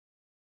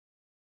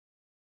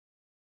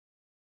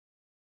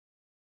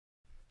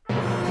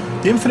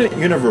The infinite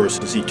universe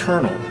is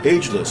eternal,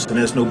 ageless, and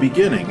has no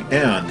beginning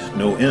and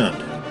no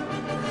end.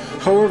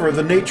 However,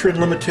 the nature and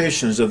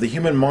limitations of the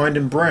human mind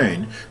and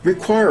brain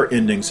require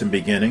endings and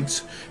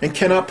beginnings, and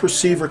cannot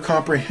perceive or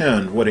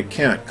comprehend what it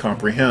can't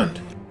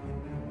comprehend.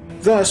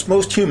 Thus,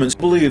 most humans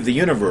believe the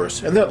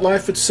universe and that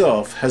life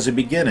itself has a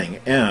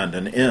beginning and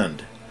an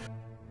end.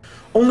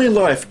 Only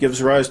life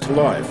gives rise to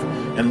life,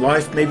 and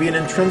life may be an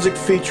intrinsic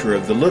feature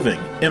of the living,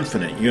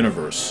 infinite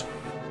universe.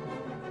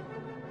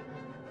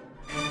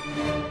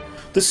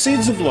 The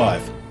seeds of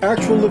life,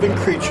 actual living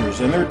creatures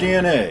and their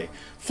DNA,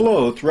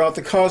 flow throughout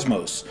the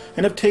cosmos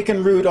and have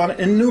taken root on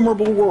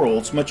innumerable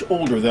worlds much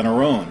older than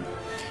our own.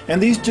 And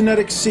these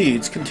genetic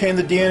seeds contain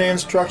the DNA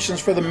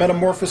instructions for the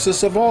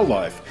metamorphosis of all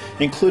life,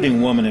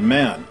 including woman and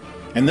man.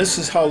 And this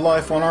is how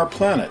life on our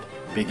planet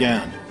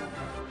began.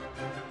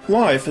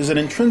 Life is an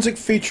intrinsic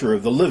feature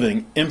of the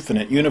living,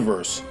 infinite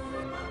universe.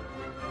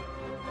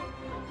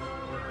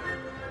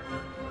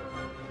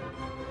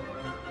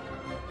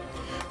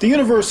 The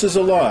universe is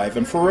alive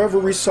and forever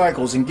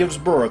recycles and gives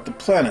birth to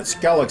planets,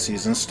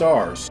 galaxies, and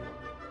stars.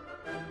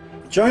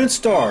 Giant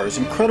stars,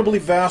 incredibly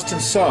vast in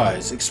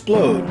size,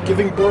 explode,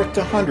 giving birth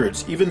to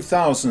hundreds, even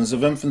thousands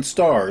of infant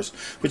stars,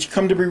 which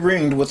come to be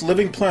ringed with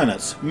living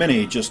planets,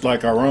 many just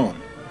like our own.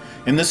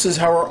 And this is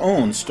how our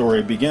own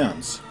story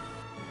begins.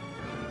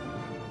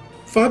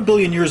 5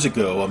 billion years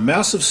ago, a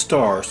massive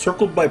star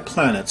circled by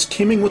planets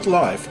teeming with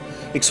life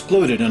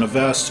exploded in a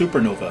vast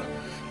supernova,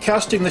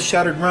 casting the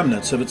shattered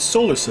remnants of its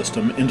solar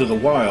system into the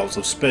wilds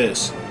of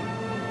space.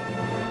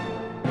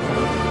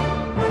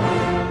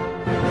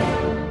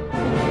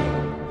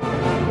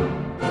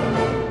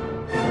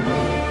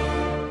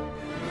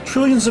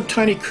 Trillions of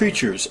tiny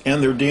creatures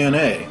and their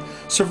DNA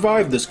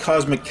survived this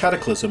cosmic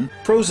cataclysm,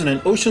 frozen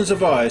in oceans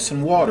of ice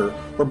and water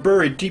or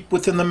buried deep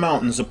within the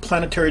mountains of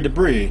planetary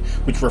debris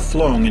which were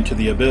flung into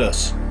the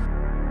abyss.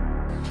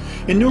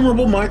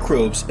 Innumerable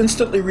microbes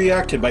instantly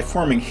reacted by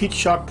forming heat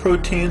shock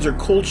proteins or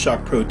cold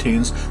shock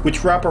proteins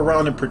which wrap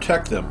around and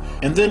protect them,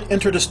 and then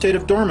entered a state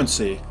of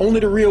dormancy, only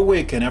to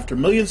reawaken after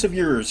millions of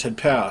years had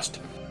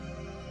passed.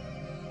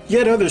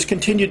 Yet others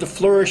continued to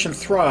flourish and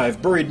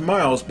thrive buried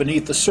miles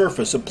beneath the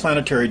surface of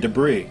planetary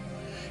debris.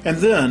 And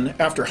then,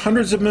 after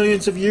hundreds of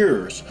millions of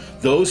years,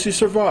 those who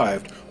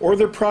survived, or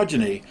their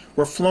progeny,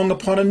 were flung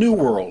upon a new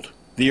world,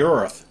 the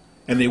Earth,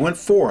 and they went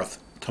forth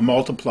to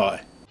multiply.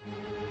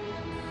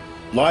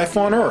 Life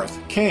on Earth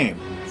came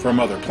from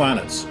other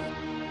planets.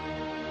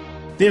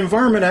 The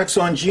environment acts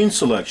on gene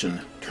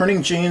selection,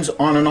 turning genes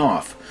on and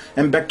off,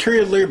 and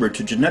bacteria labor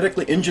to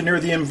genetically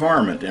engineer the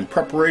environment in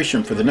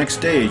preparation for the next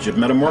stage of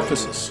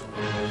metamorphosis.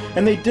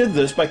 And they did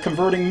this by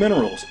converting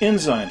minerals,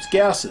 enzymes,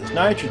 gases,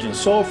 nitrogen,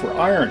 sulfur,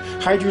 iron,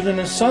 hydrogen,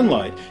 and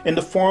sunlight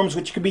into forms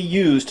which could be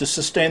used to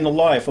sustain the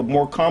life of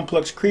more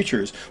complex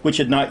creatures which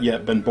had not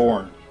yet been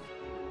born.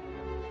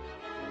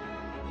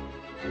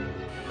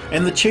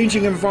 And the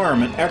changing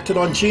environment acted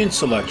on gene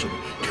selection,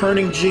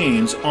 turning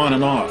genes on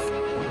and off,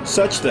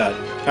 such that,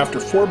 after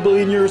 4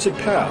 billion years had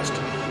passed,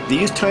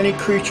 these tiny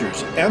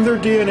creatures and their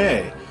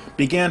DNA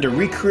began to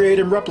recreate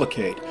and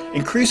replicate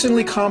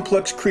increasingly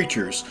complex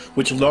creatures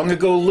which long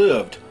ago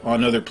lived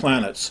on other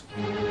planets.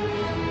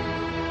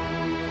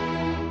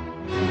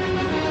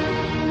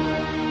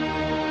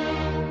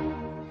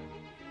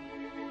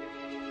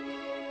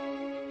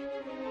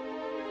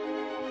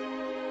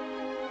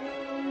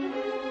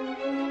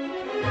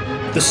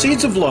 The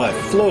seeds of life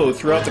flow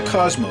throughout the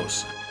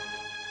cosmos.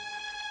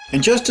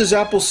 And just as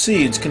apple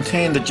seeds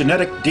contain the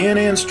genetic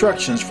DNA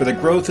instructions for the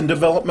growth and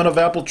development of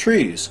apple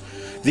trees,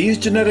 these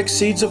genetic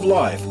seeds of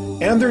life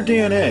and their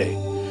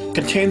DNA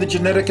contain the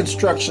genetic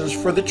instructions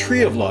for the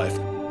tree of life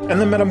and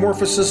the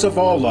metamorphosis of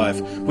all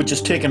life which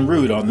has taken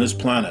root on this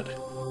planet.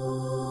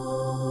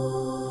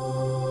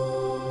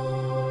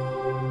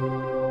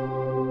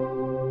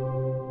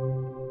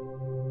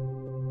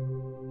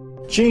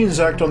 Genes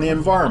act on the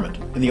environment,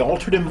 and the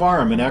altered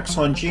environment acts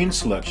on gene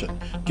selection,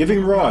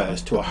 giving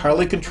rise to a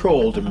highly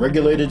controlled and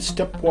regulated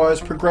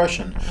stepwise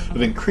progression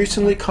of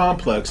increasingly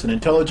complex and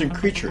intelligent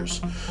creatures,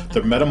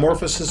 the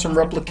metamorphosis and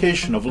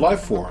replication of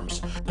life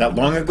forms that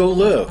long ago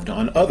lived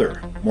on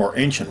other, more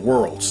ancient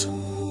worlds.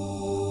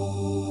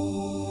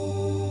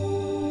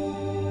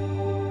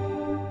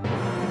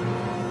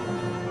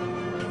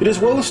 It is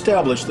well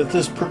established that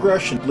this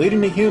progression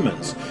leading to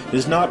humans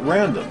is not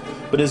random,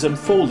 but is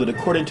unfolded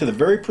according to the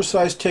very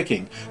precise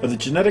ticking of the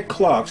genetic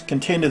clocks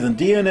contained in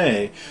the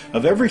DNA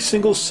of every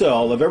single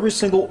cell of every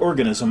single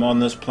organism on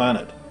this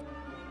planet.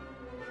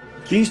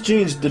 These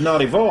genes did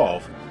not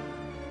evolve.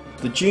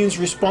 The genes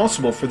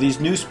responsible for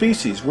these new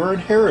species were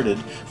inherited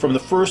from the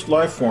first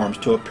life forms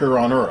to appear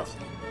on Earth.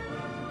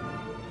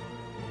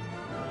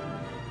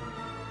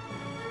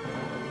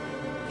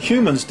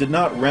 Humans did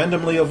not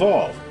randomly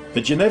evolve. The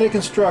genetic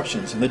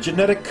instructions and the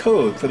genetic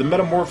code for the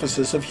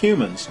metamorphosis of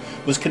humans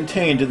was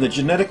contained in the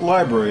genetic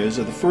libraries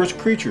of the first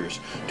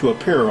creatures to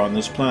appear on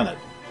this planet.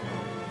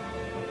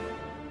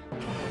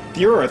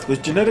 The Earth was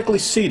genetically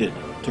seeded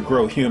to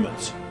grow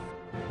humans.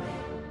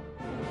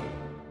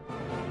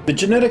 The The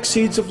genetic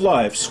seeds of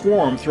life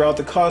swarm throughout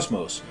the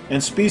cosmos,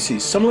 and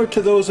species similar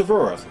to those of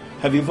Earth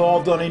have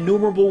evolved on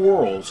innumerable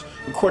worlds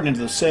according to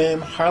the same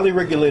highly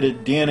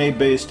regulated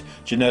DNA-based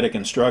genetic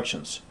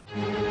instructions.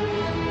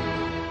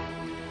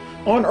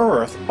 On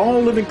Earth, all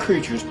living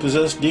creatures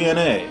possess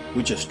DNA,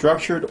 which is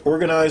structured,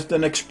 organized,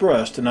 and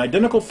expressed in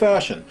identical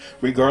fashion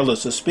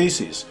regardless of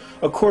species,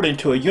 according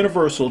to a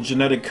universal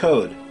genetic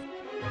code.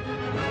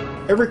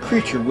 Every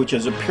creature which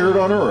has appeared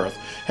on Earth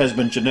has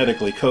been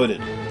genetically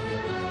coded.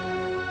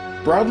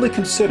 Broadly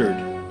considered,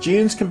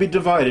 genes can be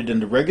divided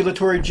into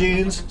regulatory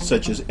genes,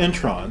 such as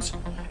introns,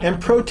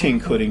 and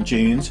protein-coding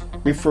genes,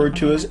 referred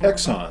to as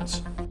exons.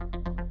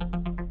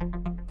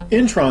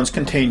 Introns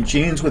contain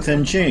genes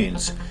within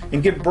genes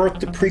and give birth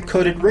to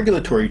pre-coded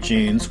regulatory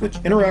genes which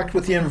interact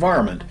with the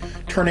environment,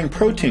 turning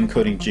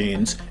protein-coding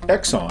genes,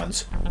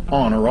 exons,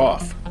 on or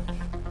off.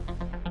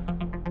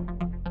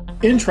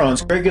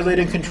 Introns regulate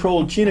and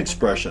control gene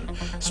expression,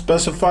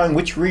 specifying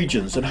which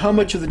regions and how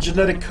much of the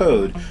genetic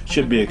code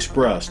should be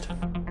expressed.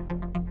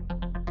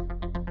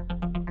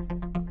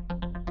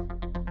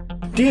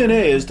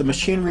 DNA is the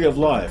machinery of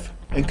life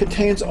and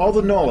contains all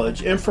the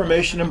knowledge,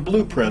 information, and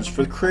blueprints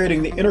for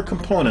creating the inner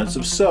components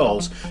of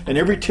cells in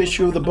every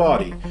tissue of the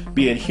body,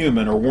 be it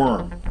human or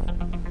worm.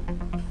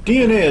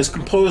 DNA is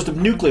composed of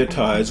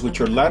nucleotides which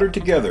are laddered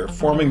together,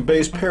 forming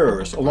base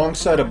pairs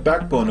alongside a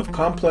backbone of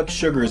complex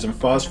sugars and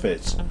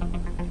phosphates.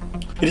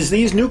 It is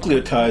these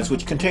nucleotides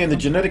which contain the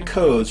genetic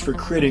codes for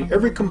creating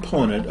every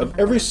component of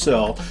every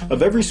cell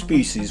of every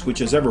species which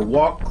has ever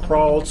walked,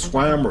 crawled,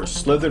 swam, or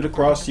slithered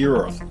across the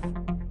earth.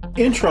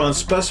 Introns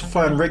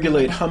specify and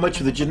regulate how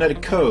much of the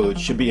genetic code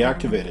should be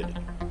activated.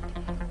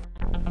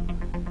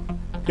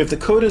 If the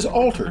code is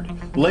altered,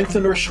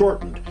 lengthened, or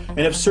shortened, and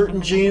if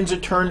certain genes are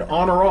turned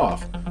on or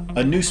off,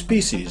 a new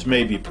species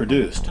may be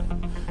produced.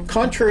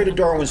 Contrary to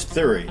Darwin's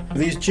theory,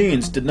 these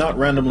genes did not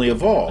randomly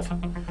evolve.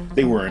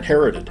 They were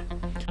inherited.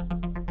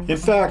 In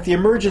fact, the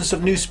emergence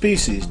of new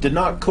species did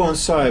not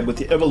coincide with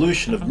the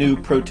evolution of new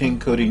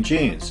protein-coding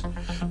genes,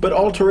 but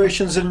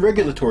alterations in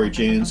regulatory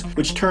genes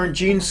which turn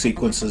gene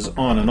sequences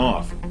on and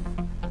off.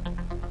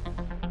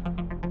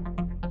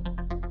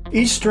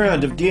 Each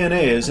strand of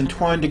DNA is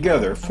entwined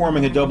together,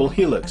 forming a double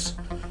helix.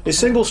 A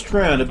single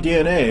strand of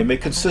DNA may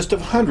consist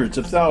of hundreds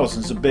of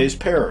thousands of base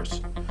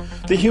pairs.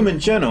 The human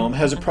genome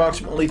has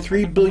approximately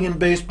 3 billion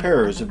base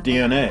pairs of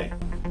DNA.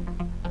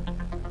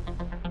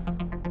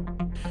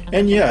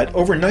 And yet,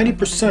 over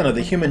 90% of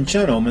the human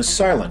genome is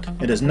silent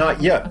and has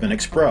not yet been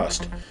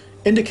expressed,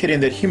 indicating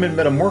that human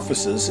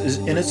metamorphosis is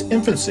in its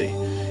infancy,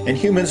 and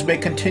humans may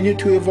continue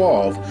to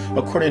evolve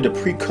according to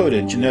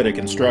pre-coded genetic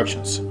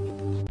instructions.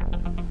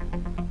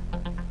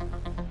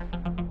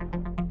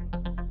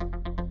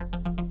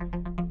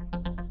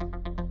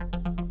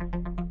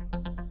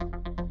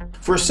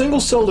 For a single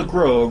cell to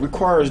grow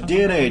requires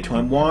DNA to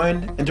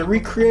unwind and to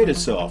recreate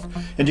itself,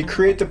 and to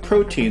create the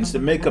proteins that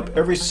make up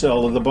every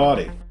cell of the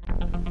body.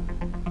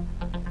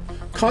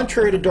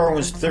 Contrary to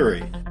Darwin's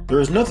theory, there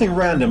is nothing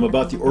random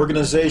about the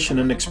organization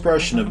and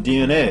expression of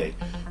DNA,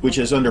 which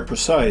is under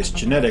precise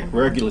genetic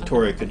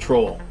regulatory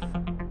control.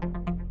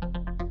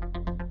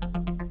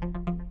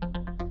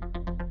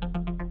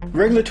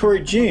 Regulatory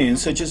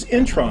genes, such as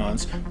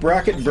introns,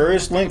 bracket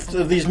various lengths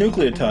of these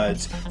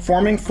nucleotides,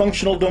 forming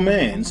functional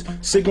domains,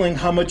 signaling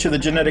how much of the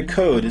genetic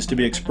code is to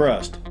be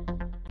expressed.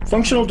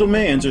 Functional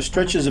domains are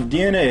stretches of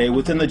DNA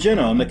within the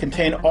genome that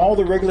contain all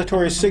the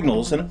regulatory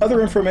signals and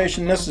other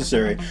information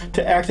necessary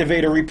to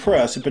activate or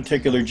repress a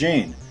particular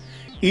gene.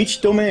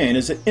 Each domain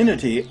is an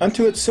entity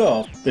unto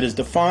itself that is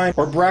defined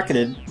or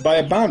bracketed by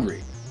a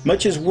boundary,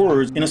 much as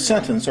words in a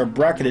sentence are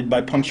bracketed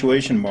by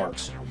punctuation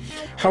marks.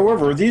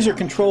 However, these are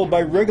controlled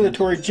by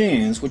regulatory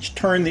genes which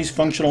turn these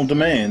functional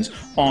domains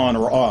on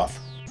or off.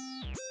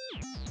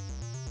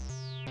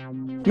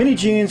 Many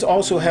genes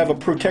also have a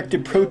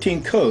protected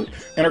protein coat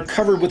and are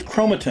covered with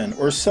chromatin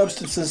or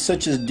substances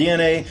such as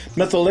DNA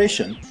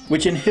methylation,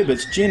 which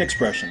inhibits gene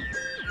expression.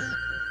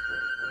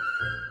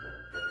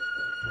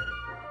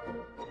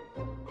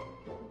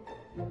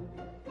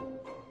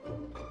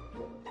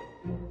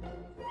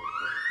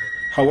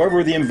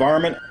 However, the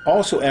environment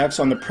also acts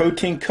on the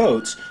protein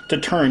coats to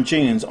turn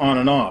genes on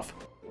and off.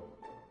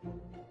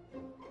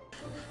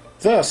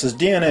 Thus, as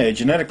DNA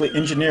genetically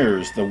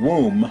engineers the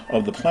womb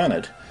of the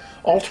planet,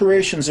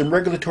 alterations in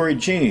regulatory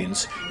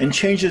genes and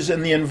changes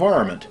in the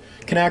environment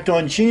can act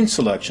on gene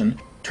selection,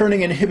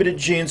 turning inhibited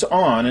genes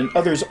on and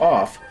others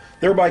off,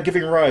 thereby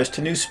giving rise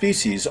to new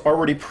species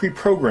already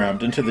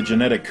pre-programmed into the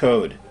genetic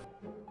code.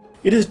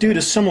 It is due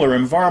to similar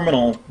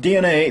environmental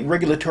DNA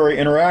regulatory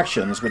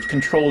interactions which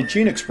control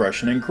gene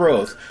expression and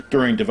growth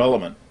during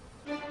development.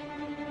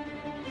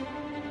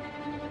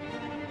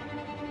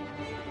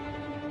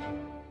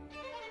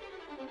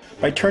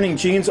 By turning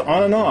genes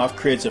on and off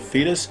creates a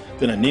fetus,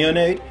 then a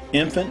neonate,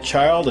 infant,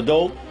 child,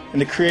 adult, and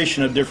the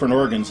creation of different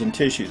organs and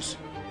tissues.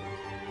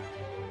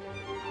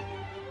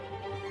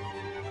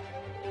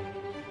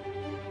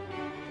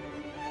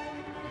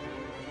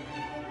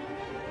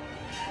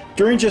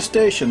 During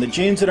gestation, the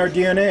genes in our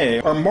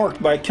DNA are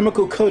marked by a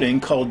chemical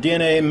coating called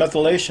DNA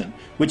methylation,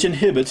 which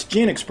inhibits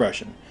gene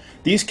expression.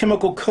 These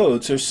chemical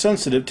coats are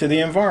sensitive to the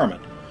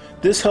environment.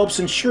 This helps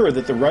ensure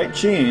that the right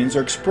genes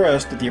are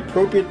expressed at the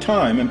appropriate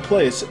time and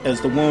place as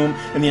the womb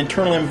and the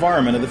internal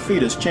environment of the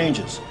fetus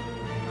changes.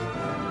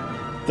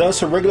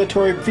 Thus, a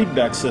regulatory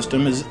feedback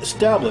system is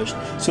established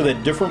so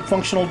that different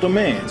functional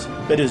domains,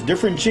 that is,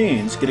 different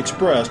genes, get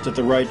expressed at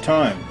the right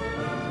time.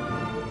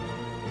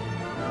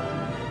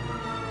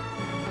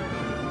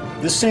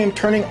 This same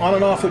turning on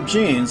and off of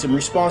genes in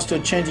response to a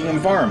changing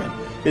environment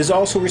is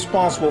also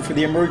responsible for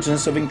the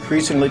emergence of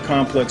increasingly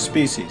complex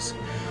species.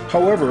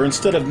 However,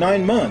 instead of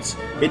 9 months,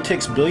 it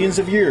takes billions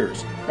of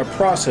years, a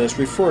process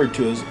referred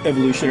to as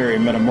evolutionary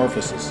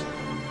metamorphosis.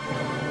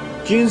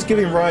 Genes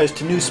giving rise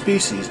to new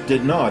species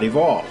did not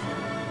evolve.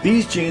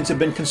 These genes have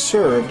been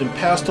conserved and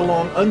passed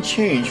along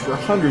unchanged for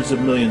hundreds of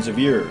millions of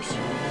years.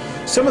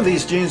 Some of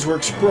these genes were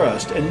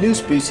expressed and new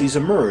species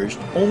emerged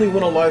only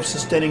when a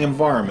life-sustaining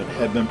environment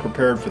had been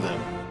prepared for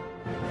them.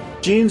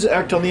 Genes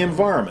act on the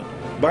environment,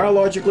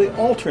 biologically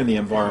altering the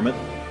environment,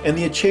 and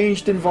the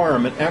changed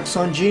environment acts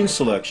on gene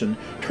selection,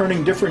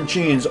 turning different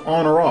genes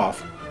on or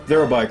off,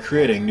 thereby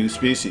creating new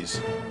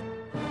species.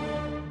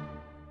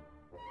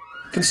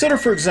 Consider,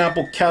 for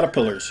example,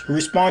 caterpillars who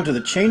respond to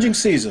the changing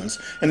seasons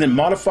and then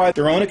modify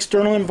their own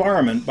external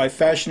environment by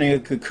fashioning a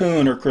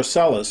cocoon or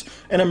chrysalis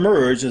and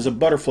emerge as a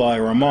butterfly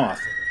or a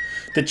moth.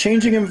 The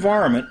changing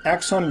environment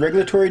acts on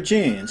regulatory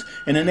genes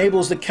and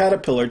enables the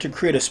caterpillar to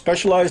create a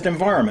specialized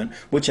environment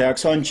which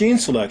acts on gene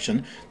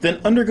selection,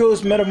 then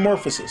undergoes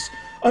metamorphosis,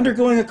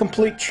 undergoing a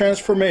complete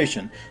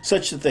transformation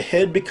such that the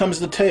head becomes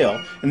the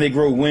tail and they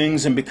grow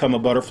wings and become a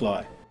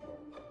butterfly.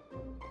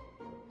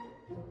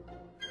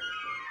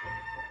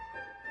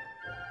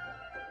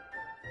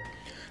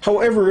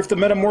 However, if the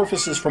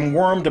metamorphosis from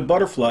worm to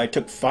butterfly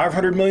took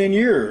 500 million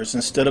years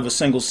instead of a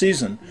single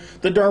season,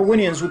 the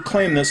Darwinians would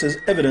claim this as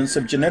evidence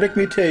of genetic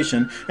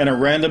mutation and a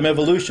random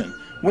evolution,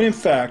 when in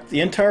fact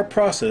the entire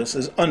process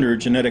is under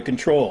genetic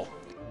control.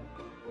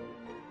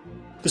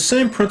 The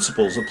same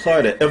principles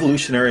apply to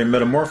evolutionary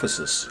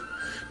metamorphosis.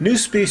 New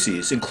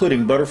species,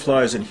 including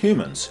butterflies and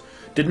humans,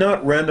 did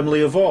not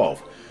randomly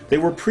evolve. They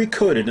were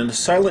pre-coded into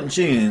silent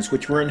genes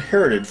which were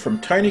inherited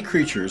from tiny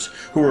creatures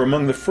who were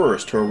among the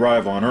first to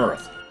arrive on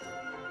Earth.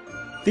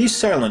 These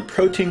silent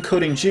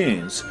protein-coding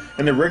genes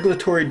and the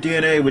regulatory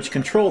DNA which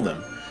control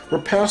them were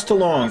passed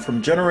along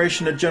from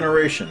generation to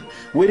generation,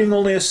 waiting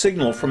only a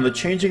signal from the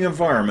changing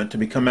environment to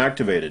become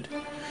activated.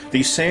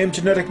 These same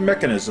genetic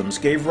mechanisms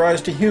gave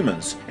rise to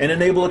humans and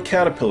enable a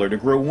caterpillar to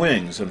grow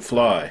wings and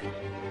fly.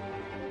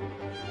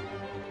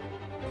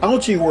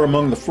 Algae were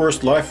among the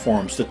first life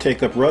forms to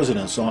take up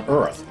residence on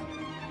Earth,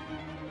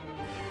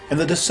 and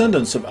the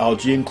descendants of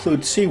algae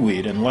include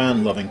seaweed and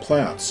land-loving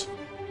plants.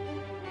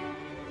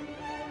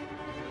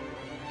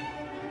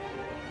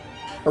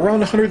 Around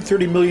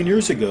 130 million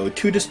years ago,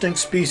 two distinct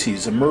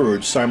species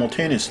emerged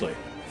simultaneously,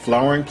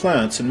 flowering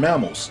plants and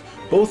mammals,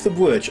 both of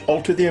which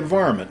alter the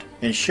environment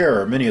and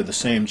share many of the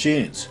same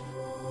genes.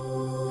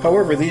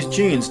 However, these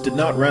genes did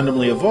not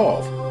randomly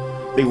evolve,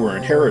 they were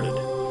inherited.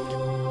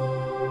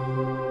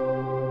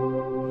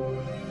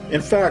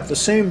 In fact, the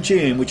same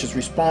gene which is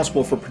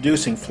responsible for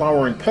producing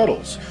flowering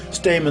petals,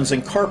 stamens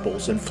and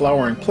carpels in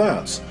flowering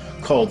plants,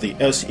 called the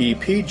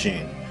SEP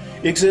gene,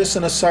 exists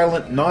in a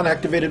silent,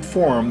 non-activated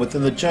form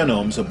within the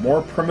genomes of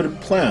more primitive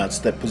plants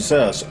that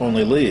possess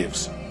only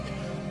leaves.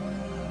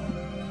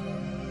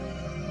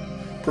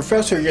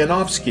 Professor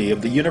Yanofsky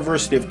of the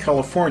University of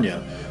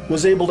California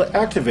was able to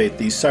activate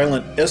these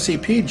silent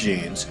SEP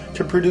genes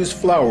to produce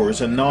flowers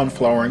in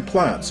non-flowering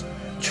plants,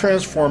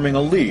 transforming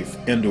a leaf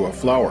into a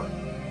flower.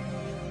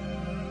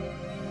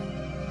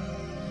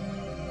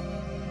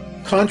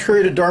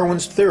 Contrary to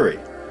Darwin's theory,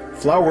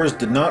 flowers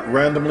did not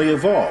randomly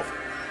evolve.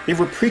 They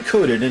were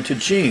pre-coded into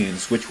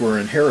genes which were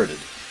inherited.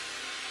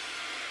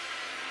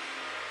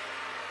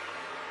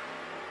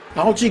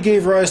 Algae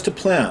gave rise to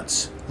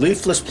plants,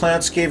 leafless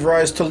plants gave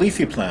rise to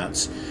leafy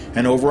plants,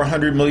 and over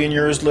 100 million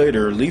years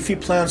later, leafy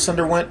plants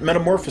underwent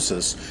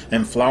metamorphosis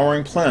and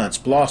flowering plants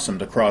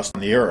blossomed across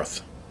the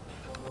earth.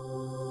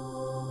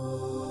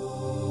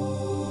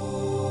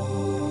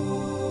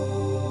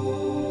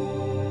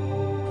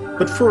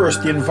 But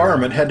first, the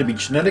environment had to be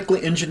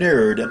genetically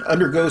engineered and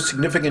undergo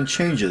significant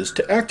changes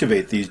to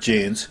activate these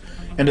genes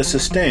and to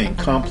sustain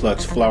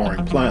complex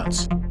flowering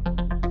plants.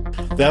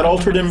 That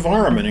altered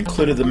environment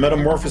included the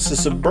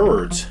metamorphosis of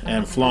birds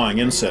and flying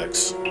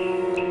insects.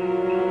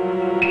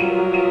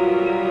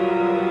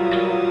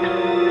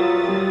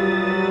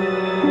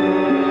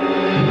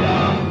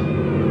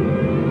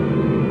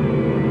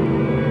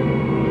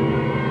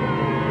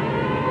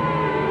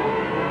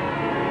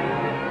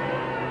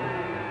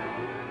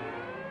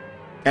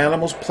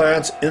 Animals,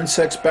 plants,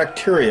 insects,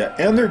 bacteria,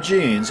 and their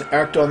genes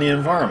act on the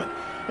environment,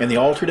 and the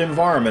altered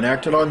environment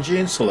acted on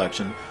gene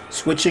selection,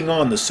 switching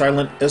on the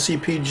silent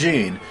SEP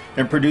gene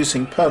and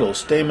producing petals,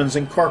 stamens,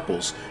 and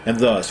carpels, and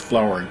thus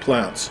flowering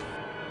plants.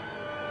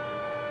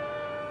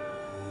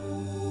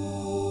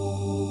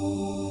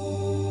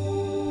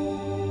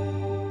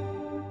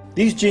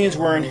 These genes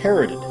were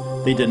inherited.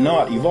 They did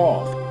not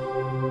evolve.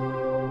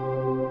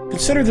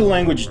 Consider the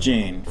language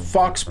gene,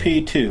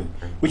 FOXP2,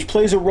 which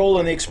plays a role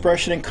in the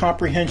expression and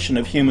comprehension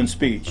of human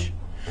speech.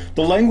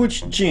 The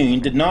language gene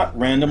did not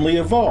randomly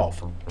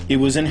evolve. It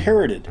was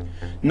inherited.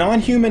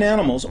 Non-human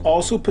animals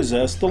also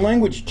possess the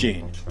language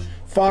gene.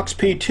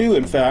 FOXP2,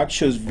 in fact,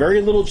 shows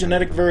very little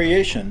genetic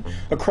variation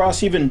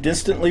across even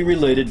distantly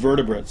related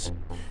vertebrates.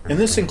 And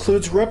this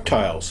includes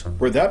reptiles,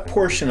 where that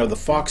portion of the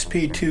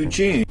FOXP2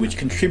 gene which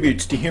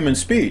contributes to human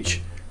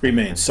speech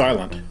remains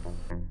silent.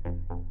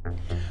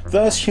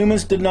 Thus,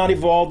 humans did not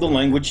evolve the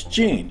language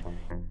gene.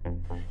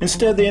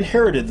 Instead, they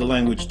inherited the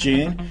language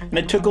gene, and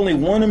it took only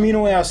one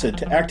amino acid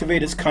to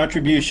activate its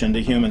contribution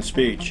to human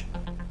speech.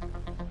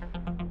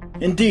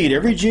 Indeed,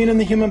 every gene in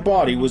the human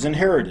body was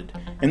inherited,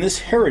 and this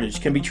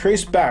heritage can be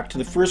traced back to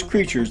the first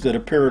creatures that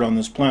appeared on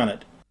this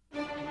planet.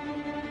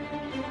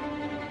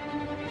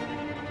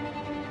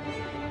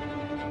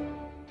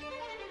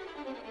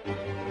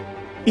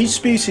 Each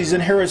species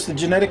inherits the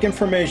genetic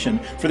information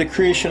for the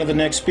creation of the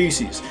next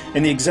species,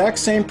 and the exact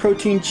same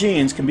protein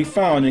genes can be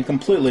found in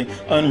completely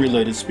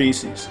unrelated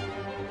species.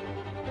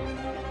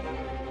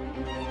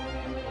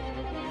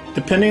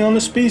 Depending on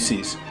the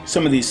species,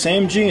 some of these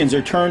same genes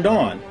are turned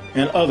on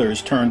and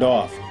others turned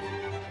off.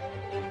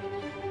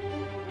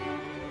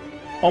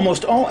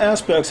 Almost all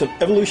aspects of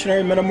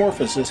evolutionary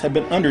metamorphosis have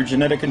been under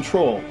genetic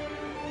control.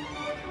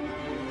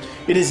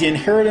 It is the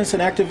inheritance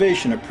and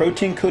activation of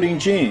protein-coding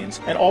genes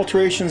and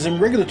alterations in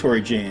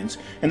regulatory genes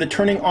and the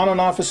turning on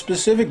and off of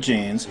specific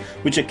genes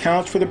which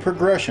accounts for the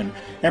progression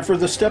and for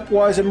the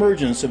stepwise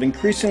emergence of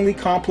increasingly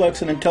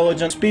complex and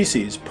intelligent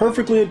species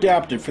perfectly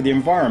adapted for the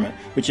environment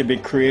which had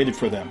been created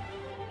for them.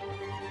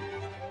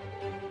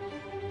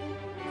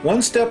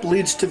 One step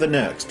leads to the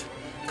next.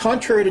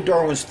 Contrary to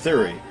Darwin's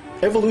theory,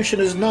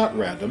 evolution is not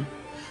random,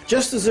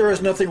 just as there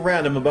is nothing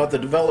random about the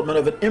development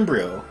of an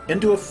embryo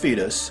into a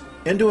fetus,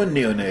 into a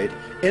neonate,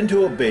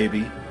 into a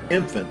baby,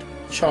 infant,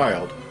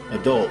 child,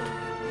 adult.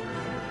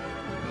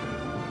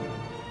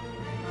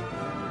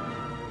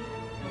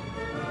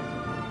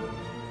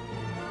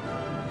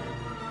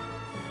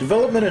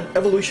 Development and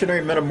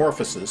evolutionary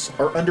metamorphosis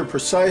are under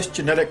precise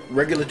genetic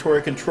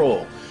regulatory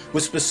control,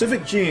 with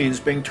specific genes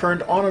being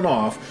turned on and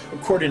off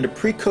according to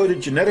pre-coded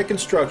genetic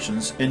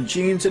instructions and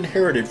genes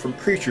inherited from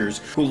creatures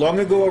who long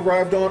ago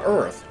arrived on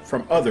Earth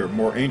from other,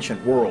 more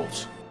ancient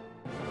worlds.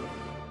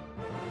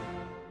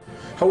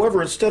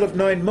 However, instead of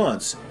 9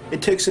 months, it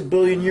takes 1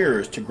 billion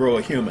years to grow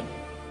a human.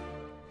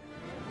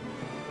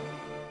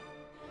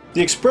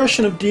 The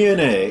expression of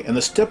DNA and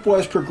the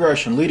stepwise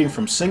progression leading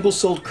from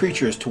single-celled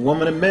creatures to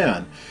woman and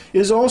man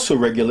is also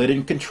regulated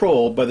and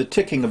controlled by the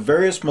ticking of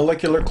various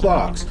molecular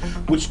clocks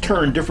which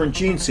turn different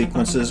gene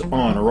sequences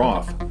on or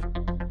off.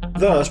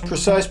 Thus,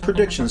 precise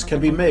predictions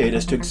can be made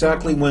as to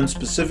exactly when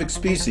specific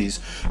species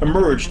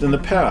emerged in the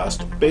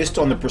past based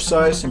on the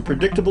precise and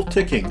predictable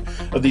ticking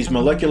of these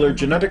molecular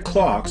genetic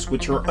clocks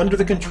which are under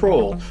the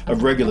control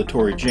of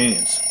regulatory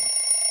genes.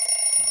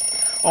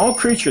 All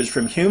creatures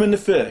from human to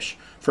fish,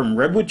 from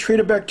redwood tree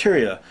to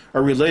bacteria,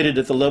 are related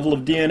at the level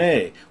of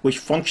DNA, which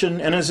function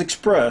and is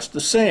expressed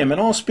the same in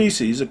all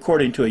species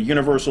according to a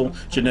universal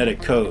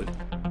genetic code.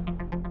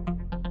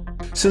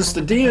 Since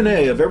the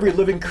DNA of every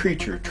living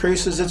creature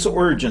traces its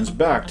origins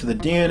back to the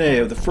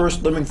DNA of the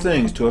first living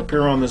things to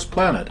appear on this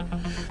planet,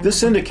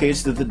 this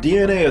indicates that the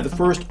DNA of the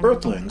first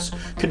Earthlings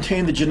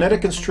contained the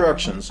genetic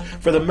instructions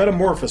for the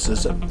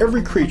metamorphosis of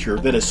every creature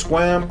that has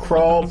swam,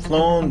 crawled,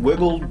 flown,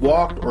 wiggled,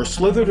 walked, or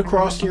slithered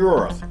across the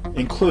Earth,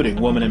 including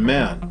woman and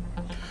man.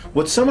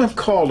 What some have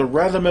called a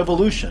random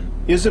evolution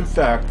is in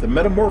fact the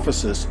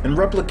metamorphosis and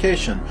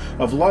replication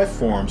of life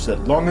forms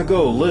that long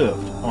ago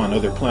lived on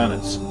other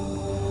planets.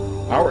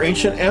 Our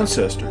ancient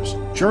ancestors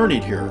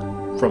journeyed here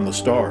from the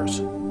stars.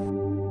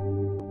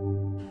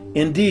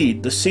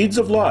 Indeed, the seeds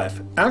of life,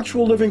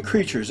 actual living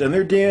creatures and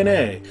their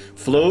DNA,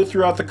 flow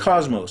throughout the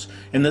cosmos,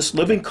 and this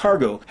living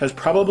cargo has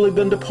probably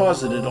been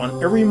deposited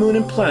on every moon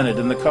and planet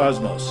in the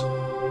cosmos.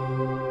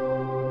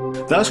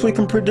 Thus we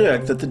can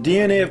predict that the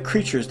DNA of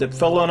creatures that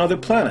fell on other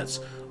planets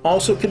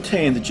also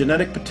contain the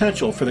genetic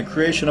potential for the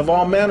creation of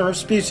all manner of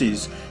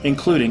species,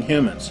 including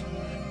humans.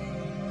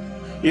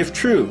 If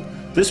true,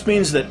 this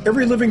means that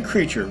every living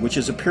creature which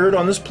has appeared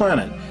on this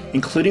planet,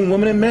 including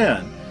woman and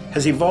man,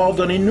 has evolved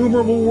on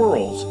innumerable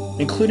worlds,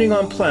 including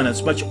on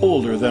planets much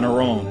older than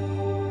our own.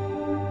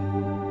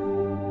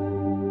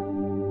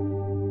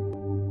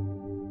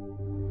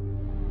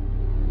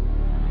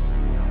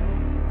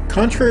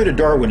 Contrary to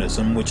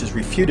Darwinism, which is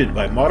refuted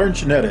by modern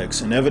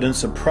genetics and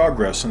evidence of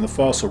progress in the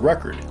fossil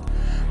record,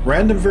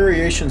 random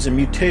variations and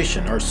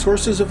mutation are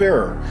sources of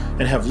error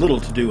and have little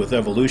to do with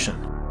evolution.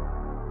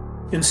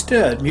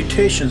 Instead,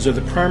 mutations are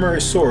the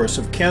primary source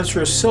of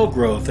cancerous cell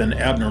growth and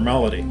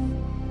abnormality.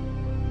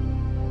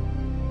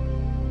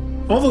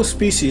 Although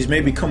species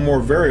may become more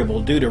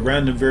variable due to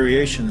random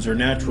variations or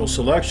natural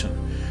selection,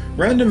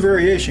 random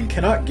variation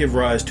cannot give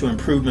rise to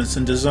improvements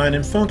in design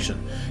and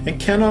function, and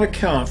cannot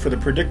account for the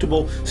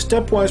predictable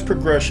stepwise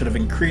progression of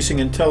increasing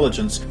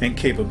intelligence and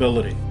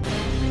capability.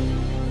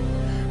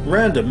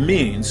 Random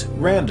means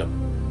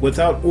random,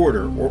 without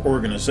order or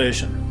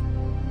organization.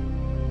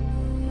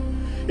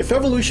 If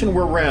evolution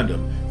were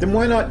random, then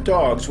why not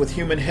dogs with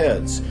human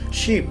heads,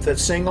 sheep that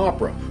sing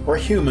opera, or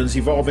humans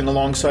evolving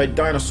alongside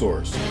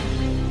dinosaurs?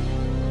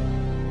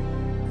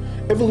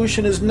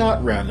 Evolution is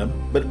not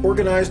random, but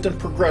organized and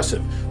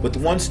progressive, with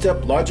one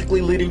step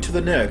logically leading to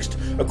the next,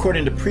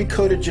 according to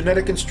pre-coded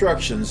genetic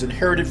instructions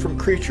inherited from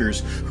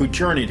creatures who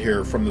journeyed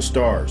here from the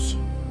stars.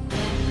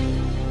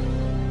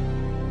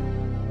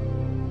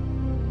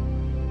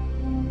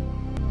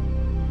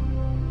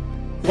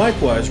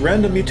 Likewise,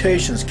 random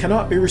mutations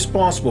cannot be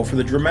responsible for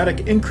the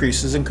dramatic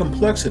increases in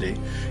complexity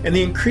and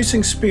the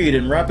increasing speed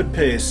and rapid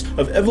pace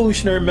of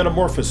evolutionary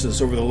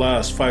metamorphosis over the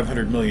last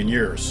 500 million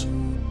years.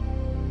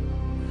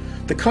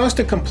 The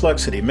constant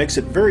complexity makes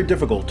it very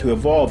difficult to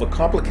evolve a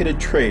complicated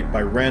trait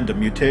by random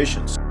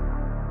mutations.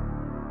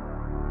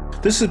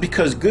 This is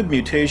because good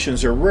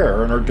mutations are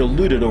rare and are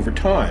diluted over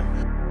time,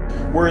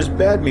 whereas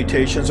bad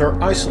mutations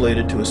are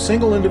isolated to a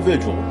single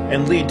individual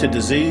and lead to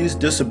disease,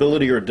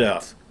 disability, or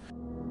death.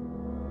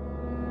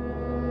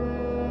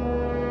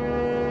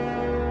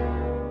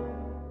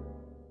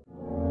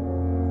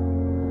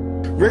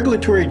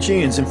 Regulatory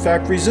genes in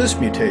fact resist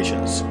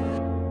mutations.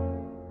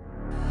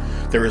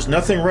 There is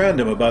nothing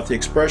random about the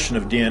expression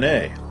of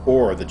DNA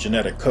or the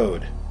genetic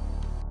code.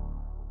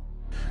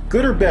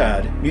 Good or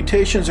bad,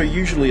 mutations are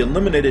usually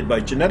eliminated by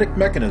genetic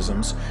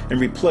mechanisms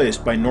and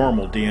replaced by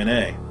normal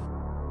DNA.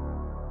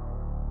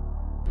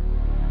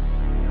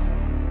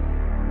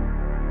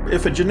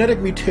 If a genetic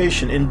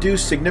mutation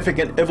induced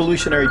significant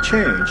evolutionary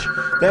change,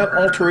 that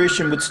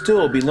alteration would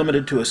still be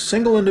limited to a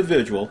single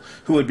individual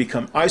who would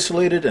become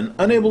isolated and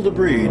unable to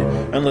breed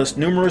unless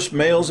numerous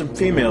males and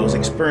females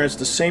experience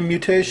the same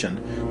mutation,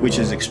 which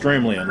is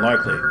extremely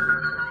unlikely.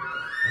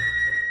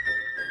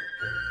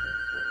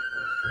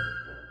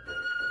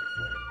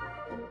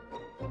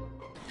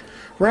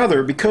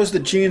 Rather, because the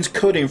genes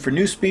coding for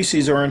new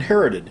species are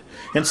inherited,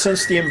 and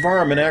since the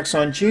environment acts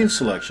on gene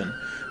selection,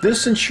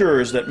 this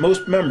ensures that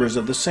most members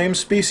of the same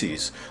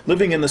species,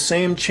 living in the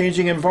same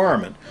changing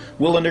environment,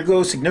 will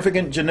undergo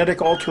significant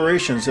genetic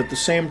alterations at the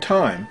same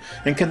time,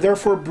 and can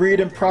therefore breed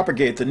and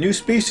propagate the new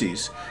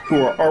species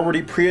who are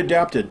already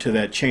pre-adapted to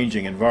that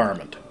changing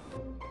environment.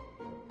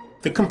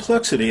 The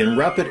complexity and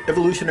rapid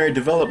evolutionary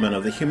development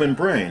of the human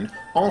brain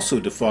also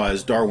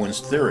defies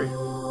Darwin's theory.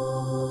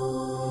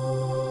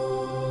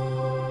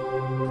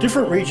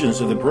 Different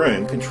regions of the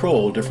brain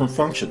control different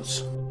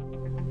functions.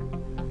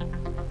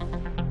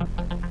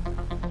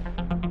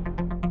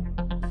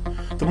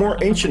 The more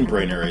ancient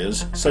brain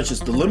areas, such as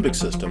the limbic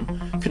system,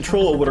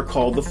 control what are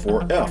called the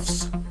 4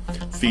 F's: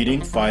 feeding,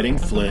 fighting,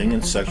 fleeing,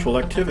 and sexual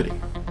activity.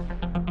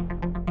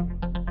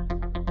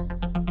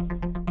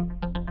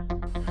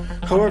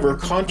 However,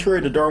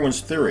 contrary to Darwin's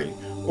theory,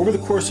 over the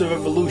course of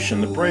evolution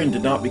the brain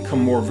did not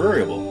become more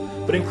variable,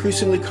 but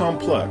increasingly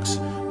complex,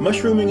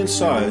 mushrooming in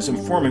size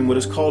and forming what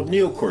is called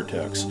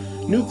neocortex,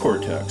 new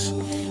cortex,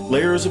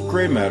 layers of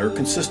gray matter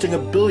consisting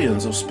of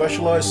billions of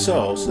specialized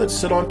cells that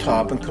sit on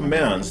top and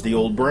commands the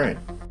old brain.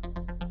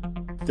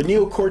 The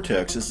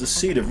neocortex is the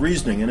seat of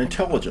reasoning and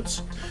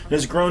intelligence, and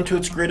has grown to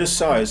its greatest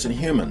size in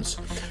humans,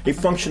 a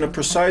function of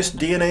precise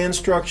DNA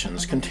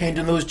instructions contained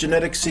in those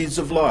genetic seeds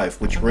of life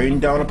which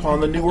rained down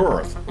upon the new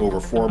Earth over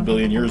 4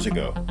 billion years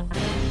ago.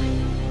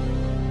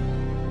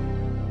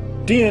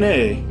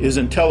 DNA is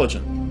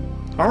intelligent.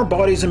 Our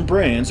bodies and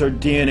brains are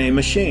DNA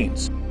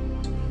machines.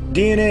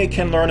 DNA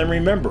can learn and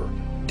remember.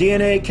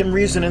 DNA can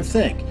reason and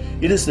think.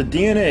 It is the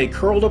DNA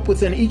curled up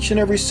within each and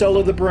every cell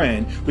of the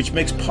brain which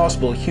makes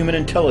possible human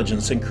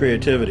intelligence and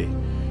creativity.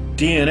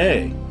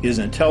 DNA is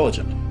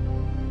intelligent.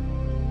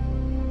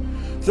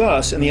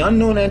 Thus, in the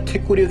unknown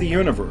antiquity of the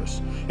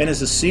universe, and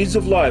as the seeds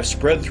of life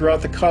spread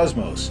throughout the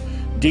cosmos,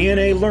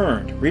 DNA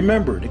learned,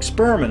 remembered,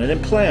 experimented,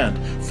 and planned,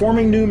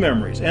 forming new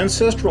memories,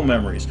 ancestral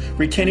memories,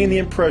 retaining the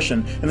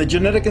impression and the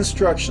genetic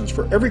instructions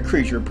for every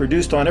creature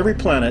produced on every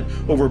planet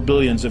over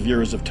billions of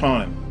years of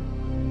time.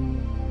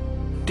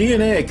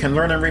 DNA can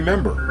learn and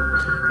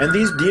remember, and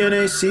these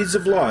DNA seeds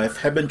of life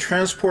have been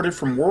transported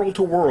from world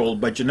to world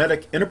by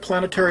genetic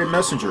interplanetary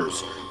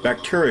messengers,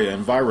 bacteria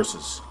and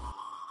viruses.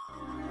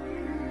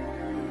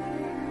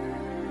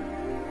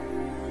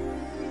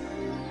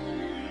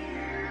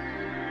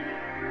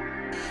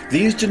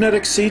 These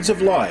genetic seeds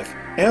of life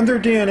and their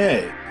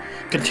DNA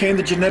contain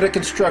the genetic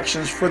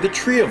instructions for the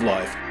tree of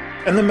life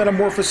and the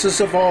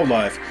metamorphosis of all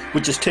life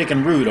which has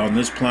taken root on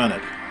this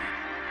planet.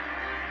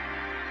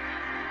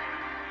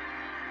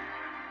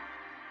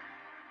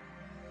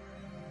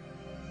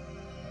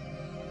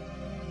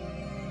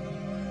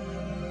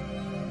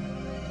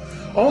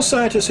 All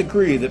scientists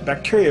agree that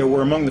bacteria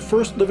were among the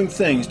first living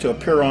things to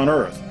appear on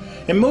Earth,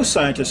 and most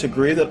scientists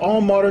agree that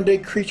all modern-day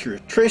creatures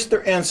trace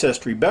their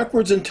ancestry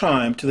backwards in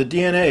time to the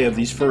DNA of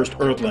these first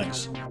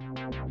Earthlings.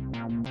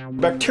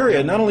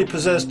 Bacteria not only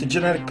possess the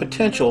genetic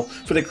potential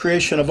for the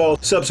creation of all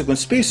subsequent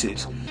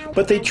species,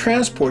 but they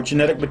transport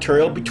genetic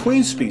material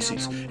between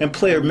species and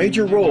play a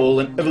major role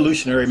in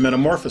evolutionary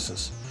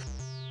metamorphosis.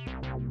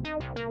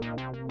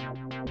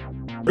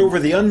 over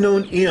the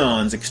unknown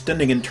eons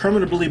extending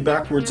interminably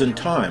backwards in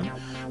time,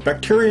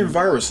 bacteria and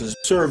viruses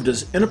served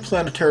as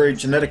interplanetary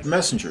genetic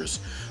messengers,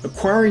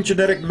 acquiring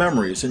genetic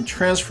memories and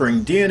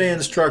transferring DNA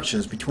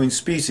instructions between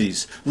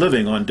species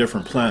living on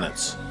different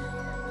planets.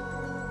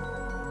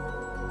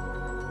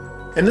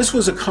 And this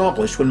was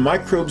accomplished when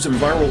microbes and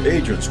viral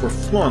agents were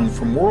flung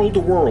from world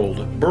to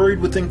world, buried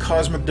within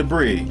cosmic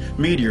debris,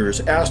 meteors,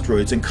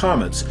 asteroids, and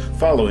comets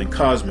following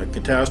cosmic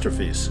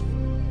catastrophes.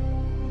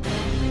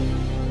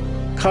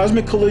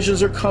 Cosmic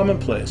collisions are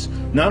commonplace,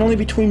 not only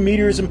between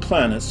meteors and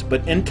planets,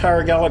 but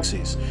entire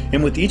galaxies,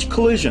 and with each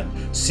collision,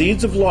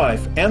 seeds of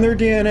life and their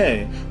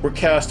DNA were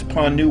cast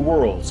upon new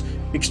worlds,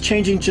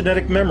 exchanging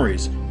genetic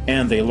memories,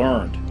 and they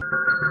learned.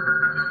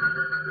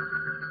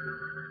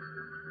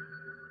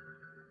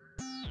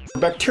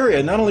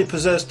 Bacteria not only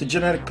possess the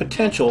genetic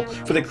potential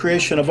for the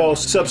creation of all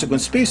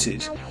subsequent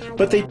species,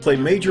 but they play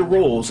major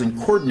roles in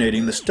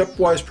coordinating the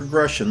stepwise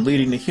progression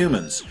leading to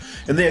humans,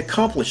 and they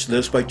accomplish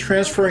this by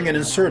transferring and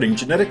inserting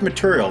genetic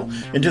material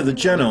into the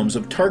genomes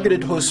of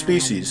targeted host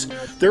species,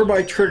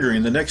 thereby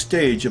triggering the next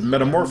stage of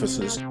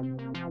metamorphosis.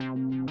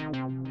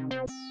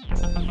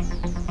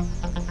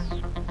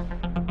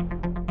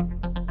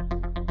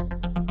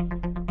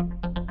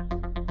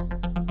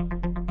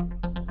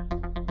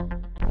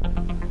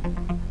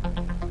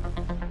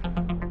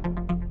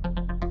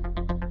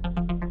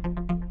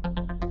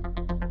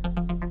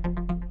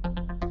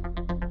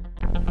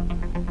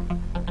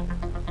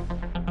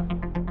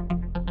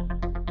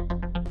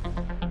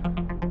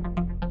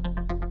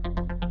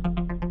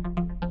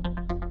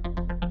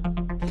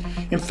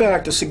 In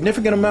fact, a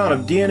significant amount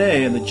of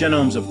DNA in the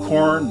genomes of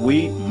corn,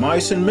 wheat,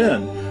 mice, and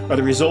men are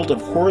the result of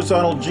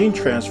horizontal gene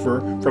transfer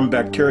from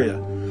bacteria.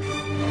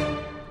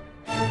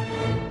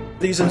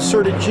 These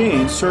inserted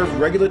genes serve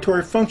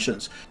regulatory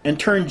functions and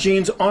turn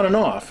genes on and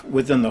off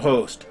within the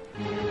host.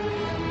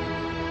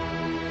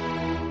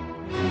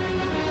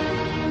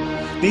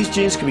 These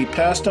genes can be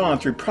passed on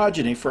through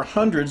progeny for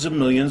hundreds of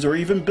millions or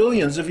even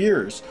billions of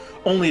years,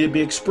 only to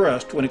be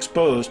expressed when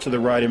exposed to the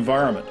right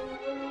environment.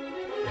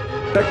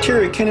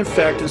 Bacteria can in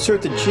fact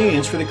insert the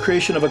genes for the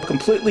creation of a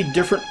completely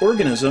different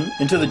organism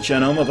into the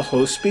genome of a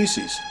host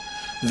species.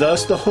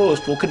 Thus, the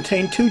host will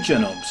contain two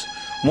genomes,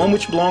 one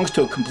which belongs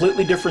to a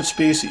completely different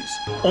species,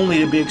 only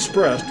to be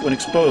expressed when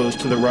exposed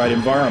to the right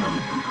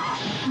environment.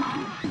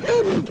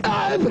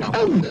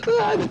 Oh,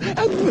 God!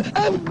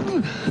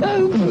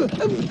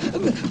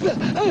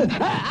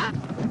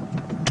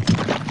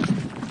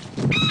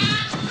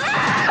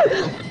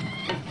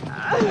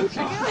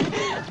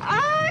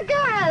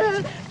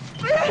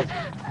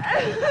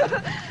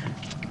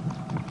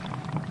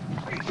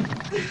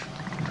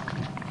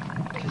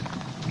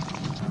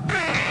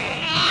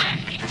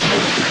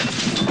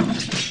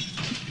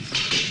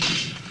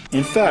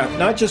 In fact,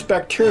 not just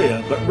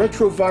bacteria, but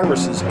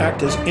retroviruses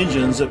act as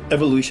engines of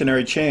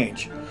evolutionary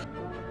change.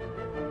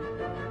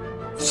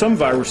 Some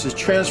viruses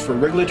transfer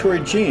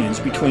regulatory genes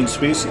between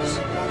species.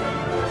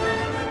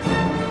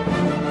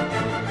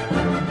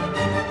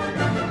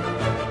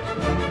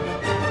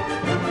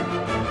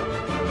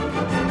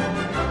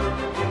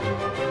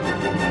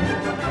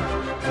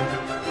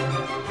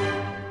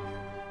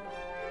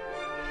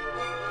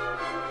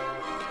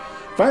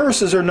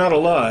 Viruses are not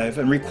alive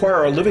and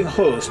require a living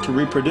host to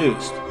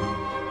reproduce.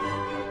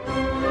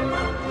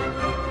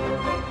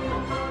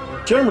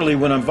 Generally,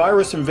 when a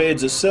virus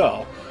invades a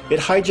cell, it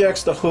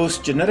hijacks the host's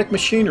genetic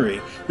machinery,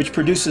 which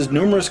produces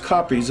numerous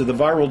copies of the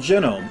viral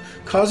genome,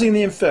 causing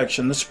the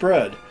infection to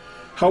spread.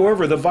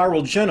 However, the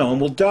viral genome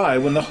will die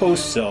when the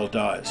host cell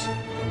dies.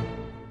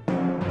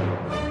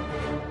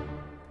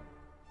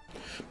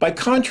 By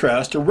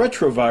contrast, a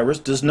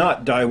retrovirus does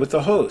not die with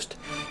the host.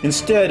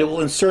 Instead, it will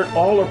insert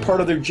all or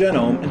part of their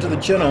genome into the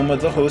genome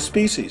of the host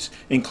species,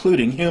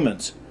 including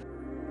humans.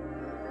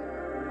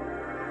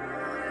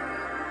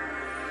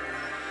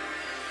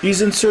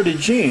 These inserted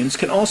genes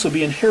can also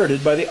be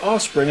inherited by the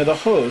offspring of the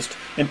host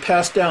and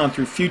passed down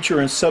through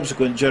future and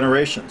subsequent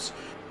generations.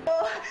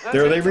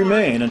 There they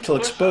remain until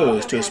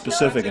exposed to a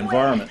specific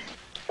environment.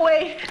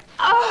 Wait.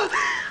 Oh.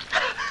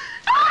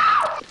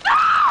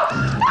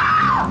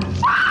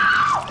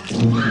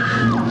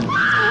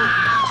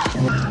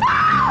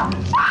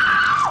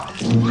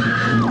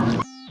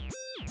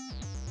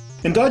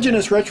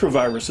 Endogenous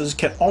retroviruses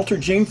can alter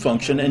gene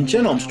function and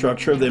genome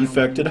structure of the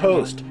infected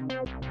host.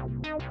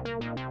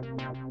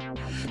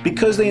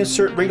 Because they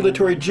insert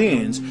regulatory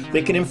genes,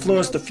 they can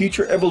influence the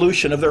future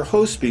evolution of their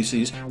host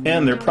species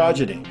and their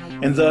progeny,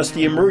 and thus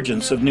the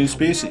emergence of new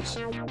species.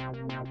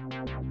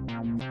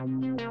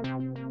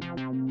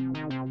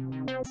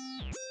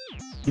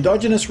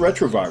 Endogenous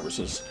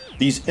retroviruses,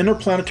 these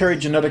interplanetary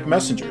genetic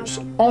messengers,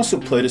 also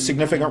played a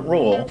significant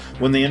role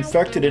when they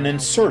infected and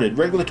inserted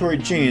regulatory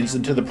genes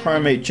into the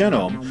primate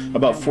genome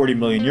about 40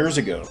 million years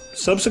ago.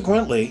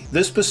 Subsequently,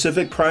 this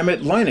specific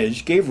primate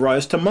lineage gave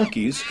rise to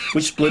monkeys,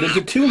 which split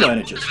into two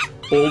lineages,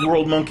 Old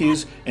World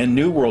monkeys and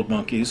New World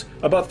monkeys,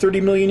 about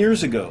 30 million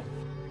years ago.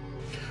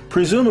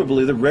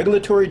 Presumably, the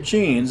regulatory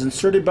genes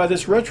inserted by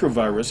this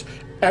retrovirus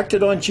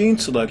acted on gene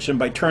selection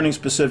by turning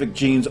specific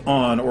genes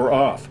on or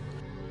off.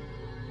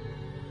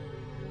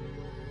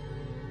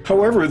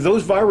 However,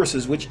 those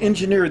viruses which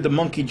engineered the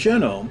monkey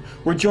genome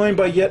were joined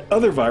by yet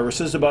other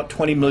viruses about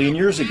 20 million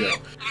years ago.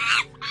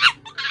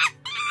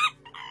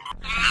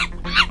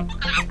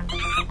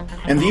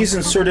 And these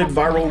inserted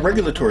viral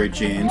regulatory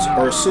genes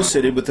are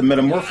associated with the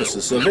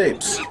metamorphosis of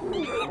apes.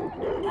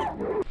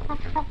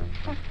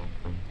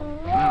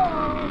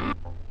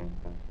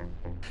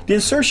 The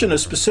insertion of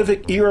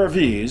specific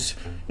ERVs,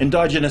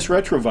 endogenous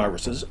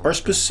retroviruses, are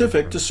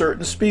specific to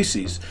certain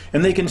species,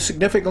 and they can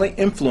significantly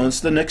influence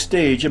the next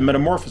stage of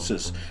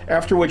metamorphosis,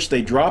 after which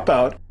they drop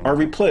out, are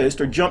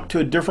replaced, or jump to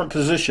a different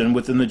position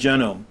within the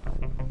genome.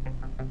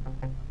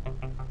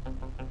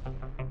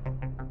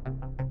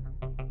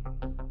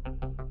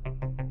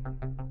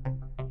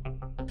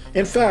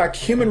 In fact,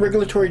 human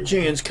regulatory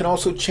genes can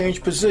also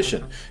change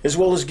position, as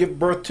well as give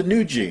birth to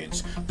new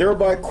genes,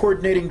 thereby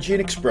coordinating gene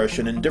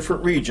expression in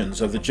different regions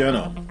of the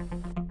genome.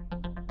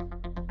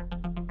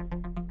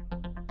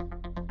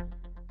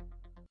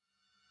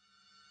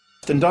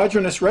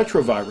 Endogenous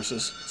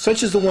retroviruses,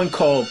 such as the one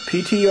called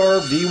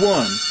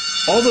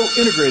PTRV1, although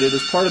integrated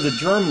as part of the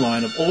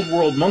germline of Old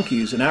World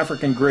monkeys and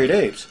African great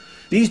apes,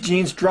 these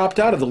genes dropped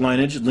out of the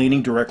lineage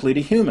leading directly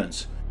to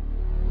humans.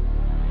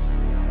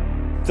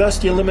 Thus,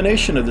 the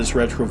elimination of this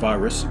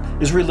retrovirus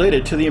is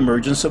related to the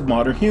emergence of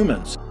modern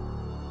humans.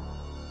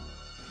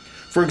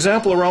 For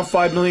example, around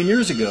 5 million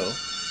years ago,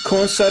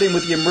 coinciding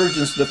with the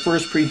emergence of the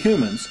first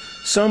pre-humans,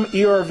 some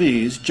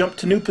ERVs jumped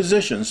to new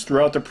positions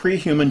throughout the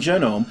pre-human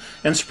genome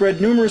and spread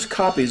numerous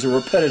copies of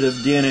repetitive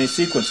DNA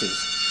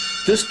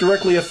sequences. This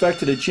directly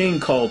affected a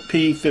gene called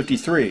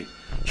P53,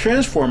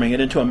 transforming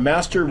it into a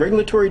master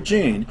regulatory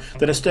gene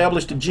that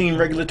established a gene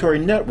regulatory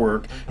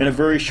network in a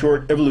very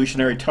short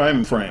evolutionary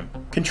time frame,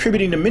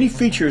 contributing to many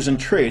features and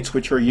traits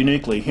which are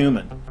uniquely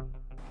human.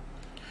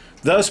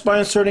 Thus, by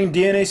inserting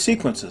DNA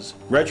sequences,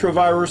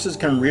 retroviruses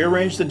can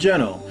rearrange the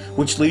genome,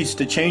 which leads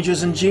to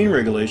changes in gene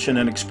regulation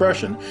and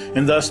expression,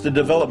 and thus the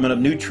development of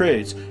new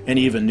traits and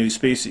even new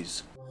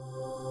species.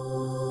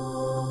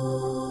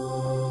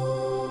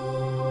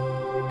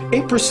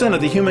 8%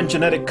 of the human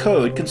genetic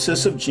code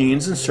consists of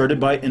genes inserted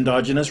by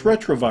endogenous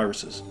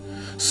retroviruses.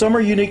 Some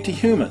are unique to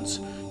humans,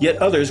 yet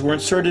others were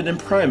inserted in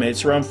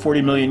primates around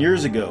 40 million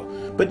years ago,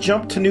 but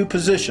jumped to new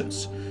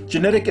positions,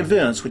 genetic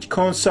events which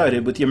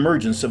coincided with the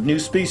emergence of new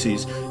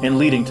species and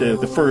leading to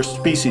the first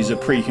species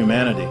of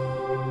pre-humanity.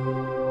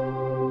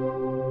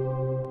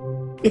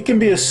 It can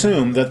be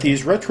assumed that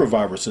these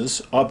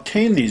retroviruses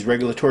obtained these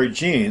regulatory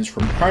genes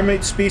from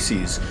primate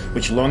species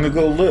which long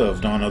ago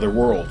lived on other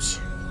worlds.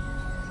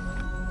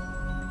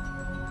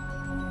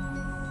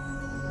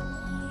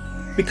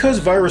 Because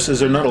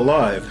viruses are not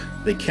alive,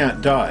 they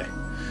can't die.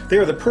 They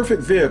are the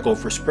perfect vehicle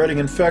for spreading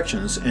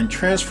infections and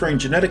transferring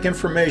genetic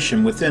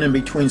information within and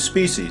between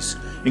species,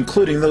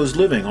 including those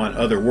living on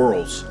other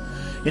worlds.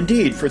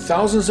 Indeed, for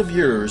thousands of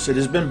years, it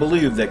has been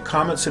believed that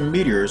comets and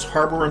meteors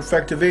harbor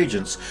infective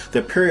agents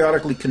that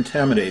periodically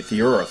contaminate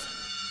the Earth.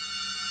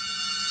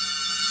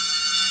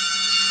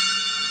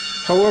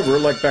 However,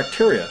 like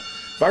bacteria,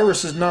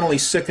 viruses not only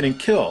sicken and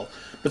kill,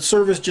 but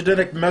serve as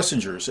genetic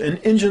messengers and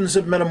engines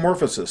of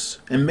metamorphosis,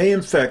 and may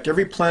infect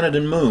every planet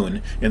and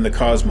moon in the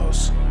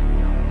cosmos.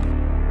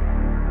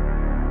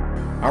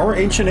 Our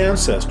ancient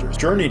ancestors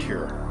journeyed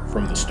here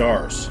from the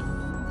stars,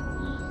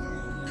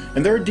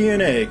 and their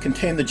DNA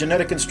contained the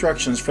genetic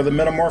instructions for the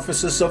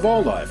metamorphosis of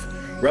all life,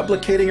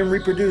 replicating and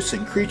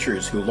reproducing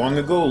creatures who long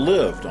ago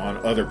lived on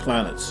other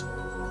planets.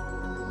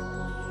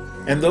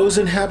 And those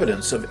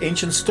inhabitants of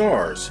ancient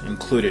stars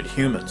included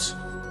humans.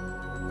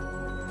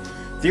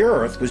 The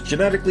Earth was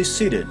genetically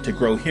seeded to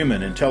grow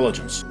human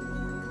intelligence.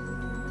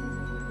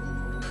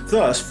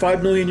 Thus,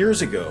 5 million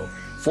years ago,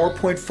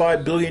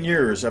 4.5 billion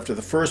years after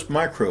the first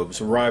microbes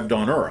arrived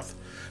on Earth,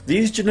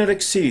 these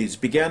genetic seeds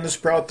began to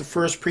sprout the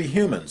first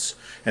pre-humans,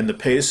 and the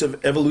pace of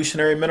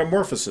evolutionary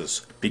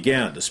metamorphosis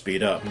began to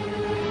speed up.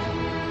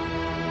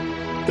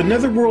 The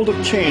netherworld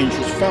of change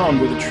was found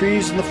where the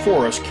trees and the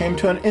forest came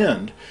to an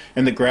end,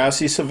 and the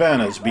grassy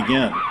savannas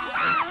began.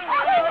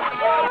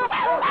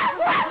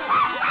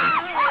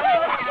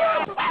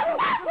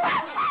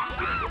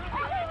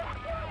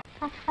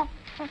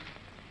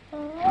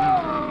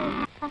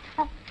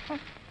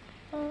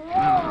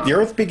 The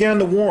Earth began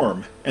to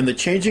warm, and the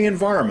changing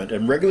environment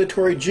and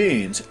regulatory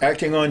genes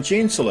acting on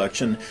gene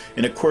selection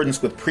in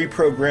accordance with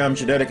pre-programmed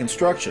genetic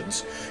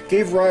instructions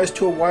gave rise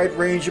to a wide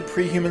range of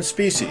pre-human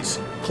species,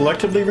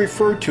 collectively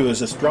referred to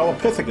as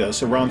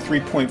Australopithecus around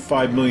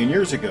 3.5 million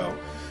years ago,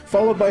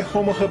 followed by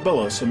Homo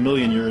habilis a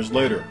million years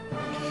later.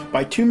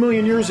 By 2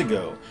 million years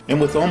ago, and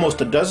with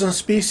almost a dozen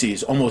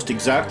species almost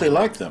exactly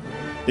like them,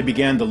 they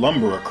began to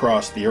lumber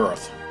across the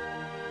Earth.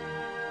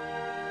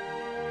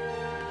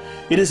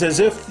 It is as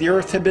if the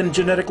Earth had been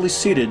genetically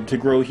seeded to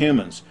grow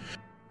humans.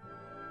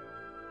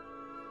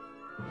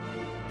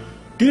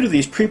 Due to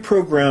these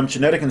pre-programmed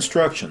genetic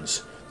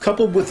instructions,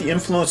 coupled with the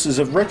influences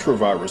of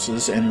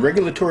retroviruses and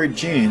regulatory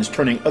genes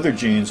turning other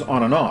genes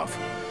on and off,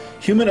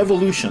 human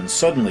evolution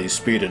suddenly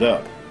speeded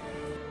up.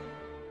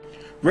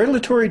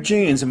 Regulatory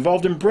genes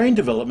involved in brain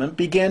development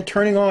began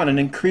turning on an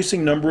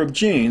increasing number of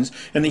genes,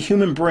 and the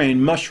human brain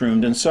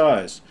mushroomed in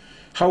size.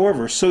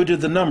 However, so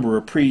did the number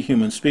of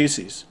pre-human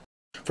species.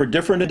 For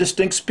different and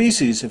distinct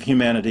species of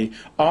humanity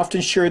often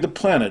shared the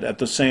planet at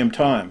the same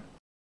time.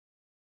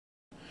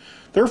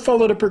 There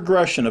followed a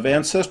progression of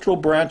ancestral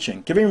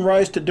branching, giving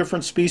rise to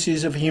different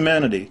species of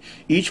humanity,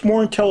 each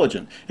more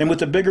intelligent and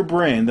with a bigger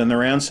brain than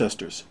their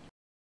ancestors.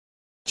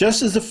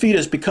 Just as the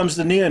fetus becomes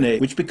the neonate,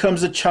 which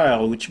becomes the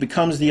child, which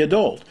becomes the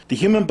adult, the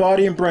human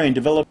body and brain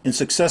develop in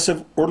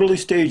successive orderly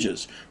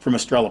stages, from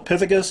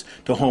Australopithecus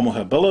to Homo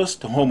habilis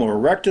to Homo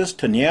erectus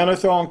to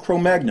Neanderthal and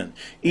Cro-Magnon,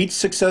 each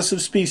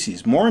successive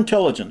species more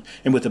intelligent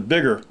and with a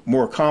bigger,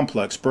 more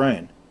complex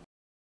brain.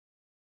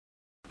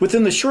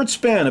 Within the short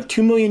span of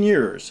 2 million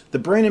years, the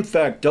brain in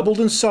fact doubled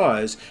in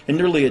size, and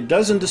nearly a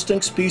dozen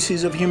distinct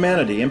species of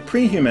humanity and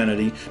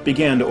pre-humanity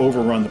began to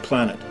overrun the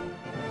planet.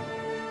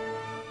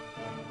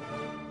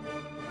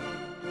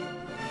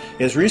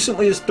 As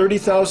recently as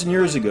 30,000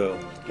 years ago,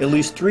 at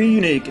least 3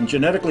 unique and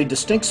genetically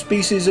distinct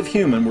species of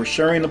human were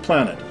sharing the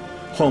planet: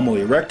 Homo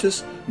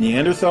erectus,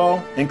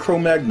 Neanderthal, and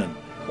Cro-Magnon,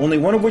 only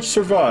one of which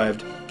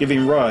survived,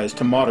 giving rise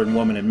to modern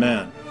woman and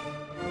man.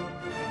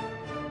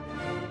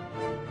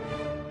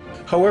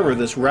 However,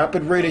 this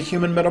rapid rate of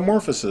human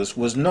metamorphosis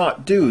was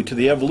not due to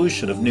the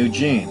evolution of new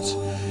genes.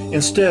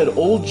 Instead,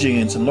 old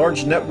genes and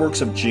large networks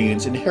of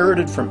genes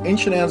inherited from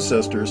ancient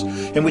ancestors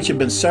and which had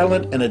been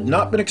silent and had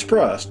not been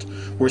expressed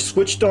were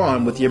switched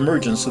on with the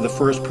emergence of the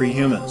first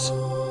pre-humans.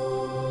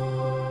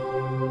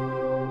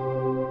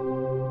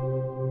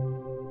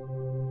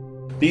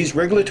 These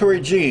regulatory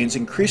genes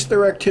increased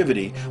their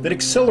activity, then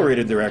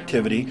accelerated their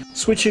activity,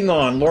 switching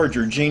on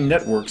larger gene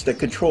networks that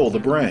control the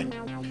brain.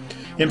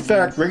 In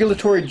fact,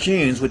 regulatory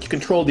genes which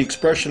control the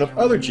expression of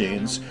other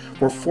genes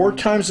were 4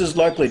 times as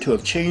likely to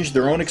have changed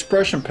their own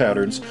expression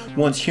patterns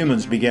once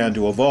humans began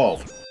to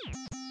evolve.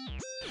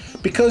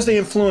 Because they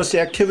influence the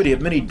activity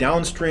of many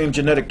downstream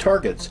genetic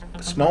targets,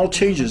 small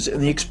changes in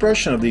the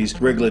expression of these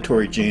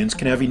regulatory genes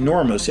can have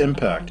enormous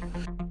impact.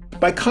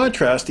 By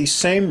contrast, these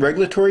same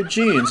regulatory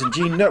genes and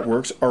gene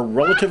networks are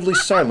relatively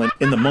silent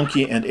in the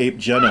monkey and ape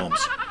genomes.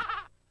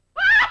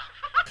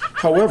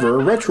 However,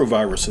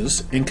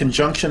 retroviruses, in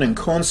conjunction and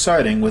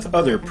coinciding with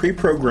other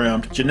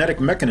pre-programmed genetic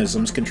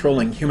mechanisms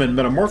controlling human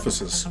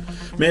metamorphosis,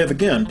 may have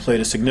again played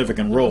a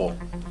significant role.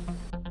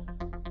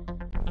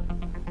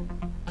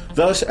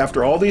 Thus,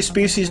 after all these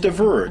species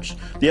diverged,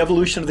 the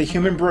evolution of the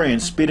human brain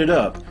speeded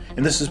up,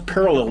 and this is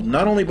paralleled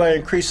not only by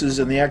increases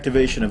in the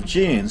activation of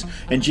genes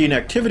and gene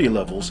activity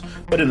levels,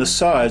 but in the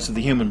size of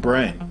the human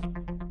brain.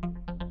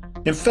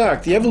 In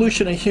fact, the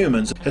evolution of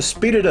humans has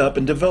speeded up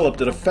and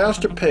developed at a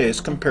faster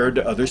pace compared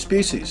to other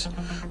species.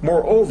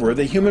 Moreover,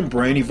 the human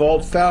brain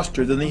evolved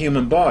faster than the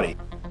human body,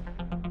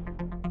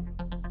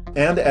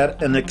 and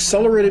at an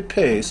accelerated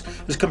pace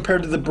as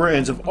compared to the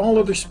brains of all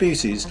other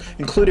species,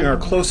 including our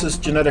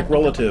closest genetic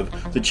relative,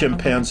 the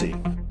chimpanzee.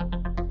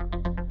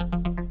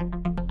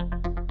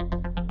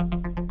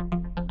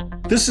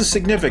 This is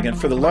significant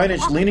for the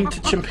lineage leaning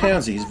to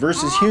chimpanzees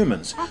versus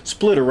humans,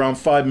 split around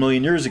 5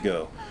 million years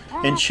ago.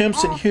 And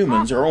chimps and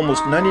humans are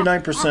almost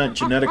 99%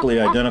 genetically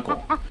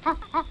identical.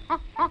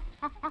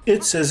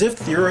 It's as if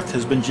the Earth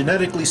has been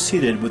genetically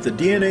seeded with the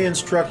DNA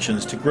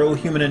instructions to grow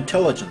human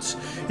intelligence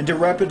and to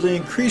rapidly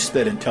increase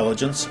that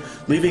intelligence,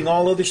 leaving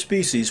all other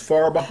species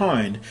far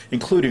behind,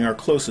 including our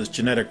closest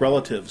genetic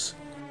relatives.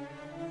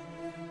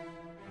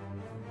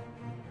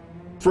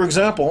 For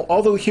example,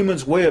 although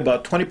humans weigh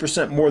about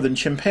 20% more than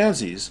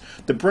chimpanzees,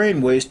 the brain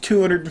weighs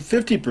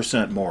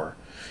 250% more.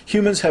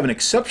 Humans have an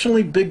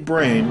exceptionally big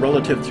brain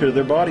relative to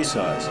their body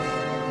size.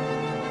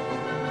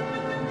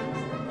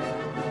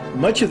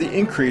 Much of the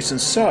increase in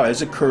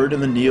size occurred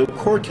in the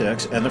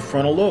neocortex and the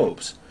frontal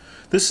lobes.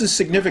 This is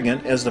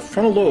significant as the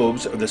frontal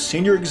lobes are the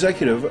senior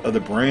executive of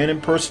the brain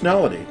and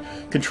personality,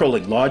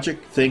 controlling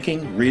logic,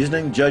 thinking,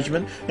 reasoning,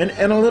 judgment, and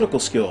analytical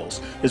skills,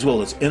 as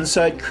well as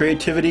insight,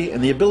 creativity,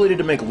 and the ability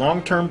to make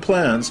long-term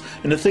plans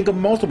and to think of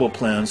multiple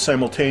plans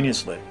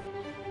simultaneously.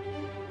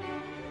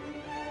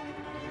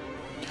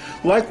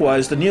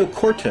 Likewise, the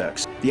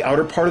neocortex, the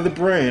outer part of the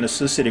brain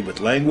associated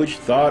with language,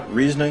 thought,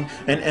 reasoning,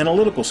 and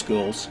analytical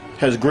skills,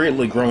 has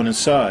greatly grown in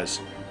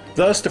size.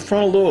 Thus, the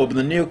frontal lobe and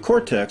the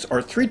neocortex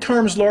are 3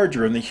 times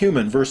larger in the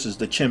human versus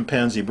the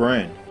chimpanzee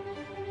brain.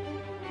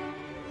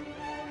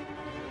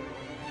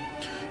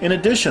 In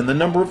addition, the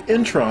number of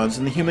introns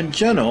in the human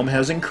genome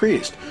has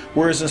increased,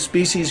 whereas in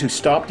species who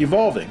stopped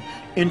evolving,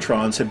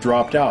 introns have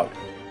dropped out.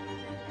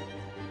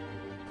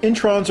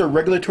 Introns are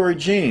regulatory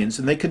genes,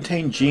 and they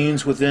contain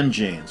genes within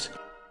genes.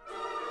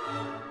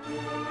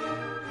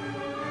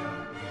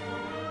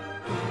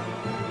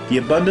 The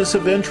abundance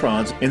of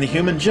introns in the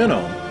human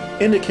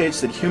genome indicates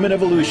that human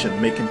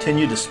evolution may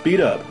continue to speed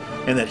up,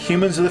 and that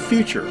humans of the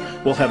future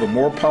will have a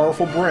more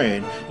powerful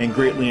brain and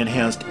greatly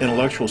enhanced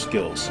intellectual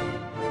skills.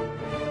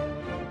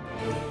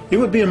 It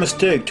would be a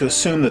mistake to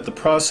assume that the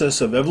process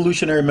of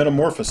evolutionary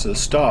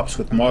metamorphosis stops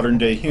with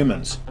modern-day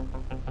humans.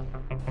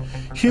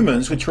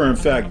 Humans, which are in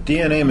fact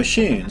DNA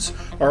machines,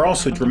 are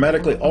also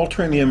dramatically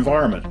altering the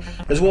environment,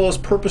 as well as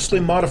purposely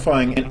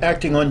modifying and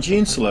acting on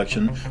gene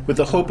selection with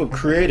the hope of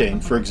creating,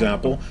 for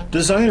example,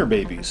 designer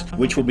babies,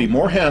 which will be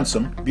more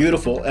handsome,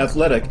 beautiful,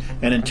 athletic,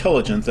 and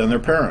intelligent than their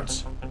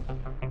parents.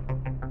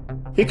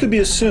 It could be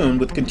assumed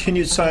with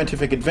continued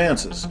scientific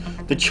advances,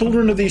 the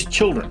children of these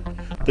children,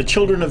 the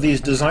children of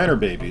these designer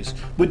babies,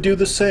 would do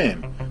the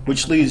same,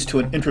 which leads to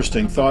an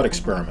interesting thought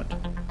experiment.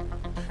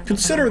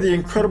 Consider the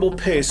incredible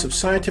pace of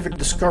scientific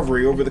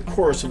discovery over the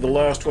course of the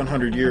last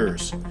 100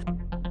 years.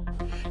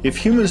 If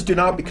humans do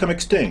not become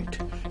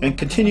extinct and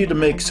continue to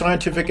make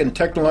scientific and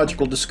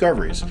technological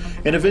discoveries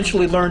and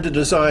eventually learn to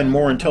design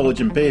more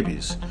intelligent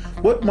babies,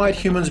 what might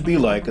humans be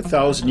like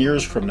 1,000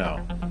 years from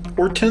now?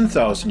 Or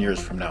 10,000 years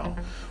from now?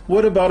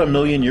 What about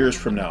 1,000,000 years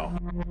from now?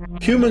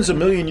 Humans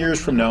 1,000,000 years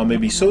from now may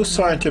be so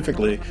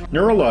scientifically,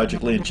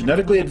 neurologically, and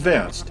genetically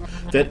advanced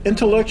that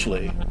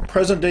intellectually,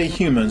 present-day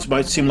humans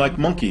might seem like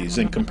monkeys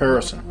in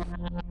comparison.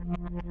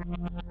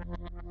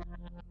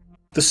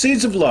 The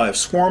seeds of life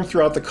swarm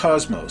throughout the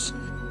cosmos,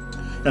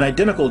 and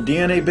identical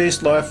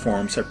DNA-based life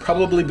forms have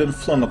probably been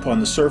flung upon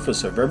the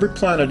surface of every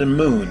planet and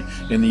moon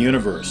in the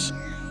universe.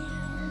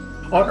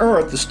 On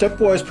Earth, the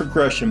stepwise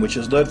progression which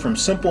has led from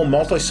simple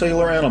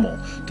multicellular animal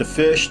to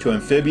fish to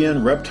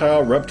amphibian,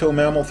 reptile,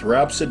 reptomammal,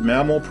 therapsid,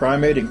 mammal,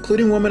 primate,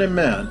 including woman and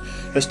man,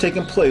 has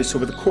taken place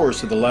over the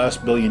course of the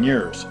last billion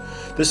years.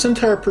 This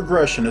entire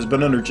progression has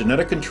been under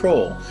genetic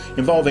control,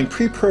 involving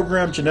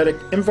pre-programmed genetic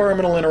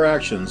environmental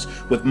interactions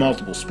with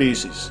multiple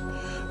species.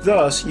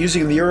 Thus,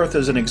 using the Earth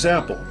as an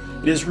example,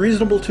 it is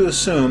reasonable to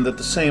assume that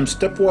the same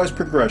stepwise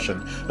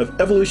progression of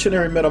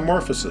evolutionary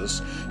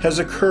metamorphosis has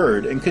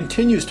occurred and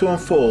continues to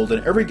unfold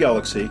in every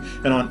galaxy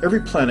and on every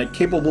planet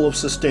capable of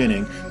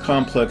sustaining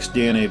complex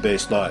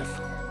DNA-based life.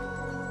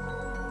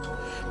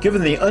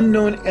 Given the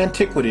unknown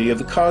antiquity of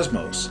the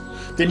cosmos,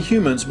 then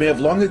humans may have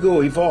long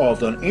ago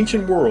evolved on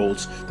ancient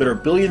worlds that are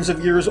billions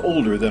of years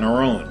older than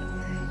our own,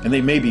 and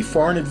they may be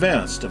far in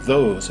advance of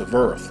those of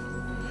Earth.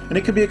 And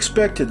it could be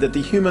expected that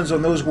the humans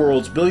on those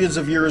worlds billions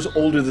of years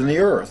older than the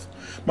Earth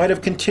might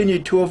have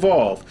continued to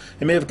evolve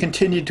and may have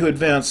continued to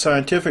advance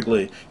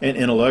scientifically and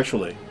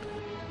intellectually.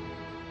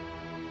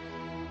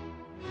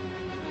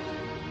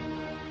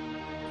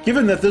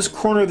 Given that this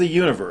corner of the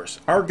universe,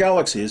 our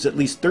galaxy, is at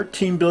least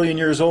 13 billion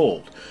years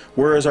old,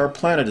 whereas our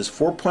planet is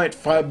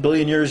 4.5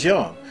 billion years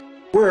young,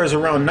 whereas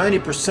around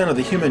 90% of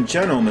the human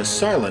genome is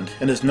silent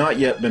and has not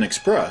yet been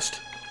expressed,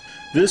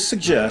 this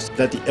suggests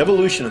that the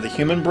evolution of the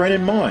human brain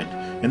and mind,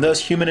 and thus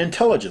human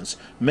intelligence,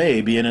 may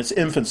be in its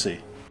infancy.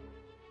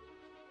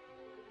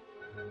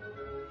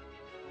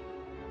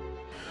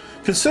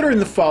 Considering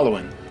the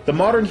following, the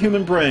modern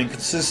human brain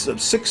consists of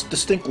 6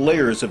 distinct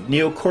layers of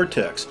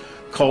neocortex,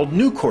 called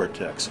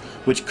neocortex,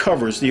 which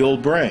covers the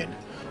old brain.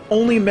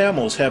 Only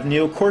mammals have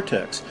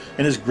neocortex,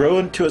 and has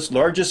grown to its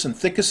largest and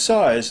thickest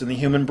size in the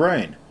human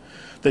brain.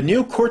 The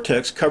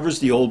neocortex covers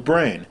the old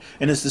brain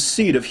and is the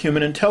seat of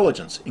human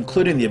intelligence,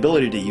 including the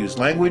ability to use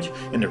language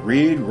and to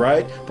read,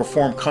 write,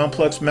 perform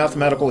complex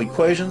mathematical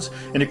equations,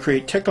 and to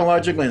create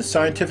technologically and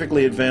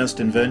scientifically advanced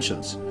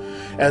inventions.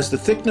 As the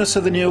thickness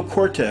of the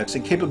neocortex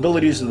and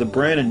capabilities of the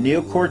brain and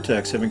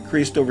neocortex have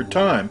increased over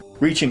time,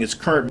 reaching its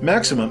current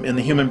maximum in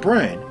the human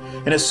brain,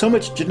 and as so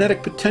much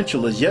genetic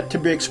potential is yet to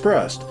be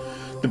expressed,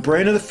 the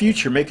brain of the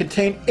future may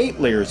contain 8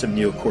 layers of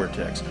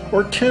neocortex,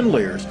 or 10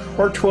 layers,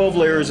 or 12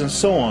 layers, and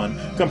so on,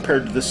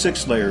 compared to the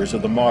 6 layers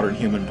of the modern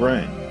human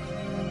brain.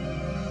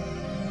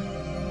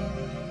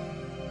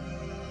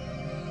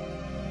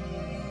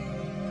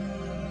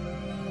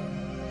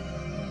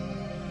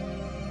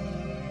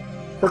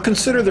 Or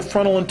consider the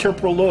frontal and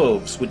temporal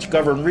lobes, which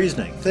govern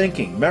reasoning,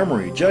 thinking,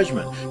 memory,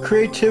 judgment,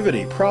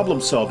 creativity,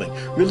 problem-solving,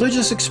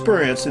 religious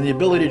experience, and the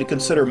ability to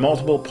consider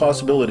multiple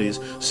possibilities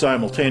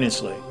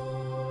simultaneously.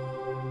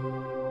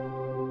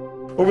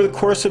 Over the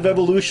course of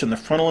evolution, the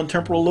frontal and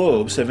temporal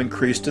lobes have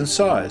increased in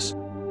size.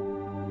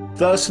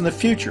 Thus, in the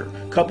future,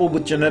 coupled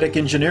with genetic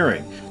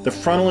engineering, the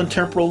frontal and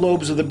temporal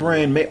lobes of the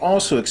brain may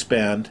also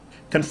expand,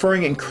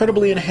 conferring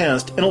incredibly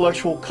enhanced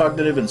intellectual,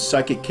 cognitive, and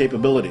psychic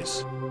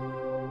capabilities.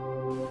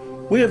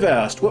 We have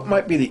asked what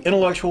might be the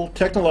intellectual,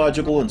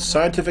 technological, and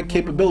scientific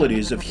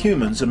capabilities of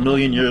humans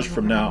 1,000,000 years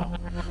from now.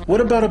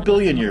 What about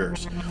 1,000,000,000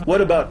 years?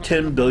 What about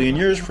 10 billion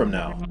years from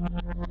now?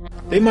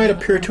 They might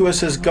appear to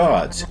us as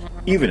gods,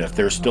 even if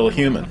they're still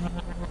human.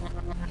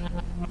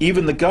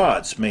 Even the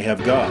gods may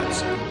have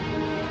gods.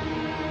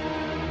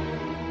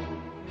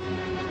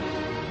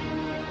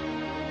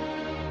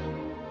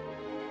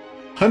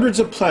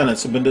 Hundreds of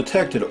planets have been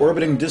detected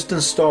orbiting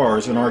distant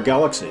stars in our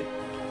galaxy.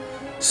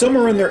 Some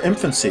are in their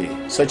infancy,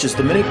 such as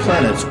the many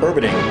planets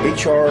orbiting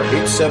HR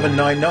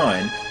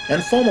 8799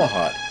 and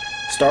Fomalhaut,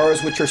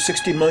 stars which are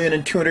 60 million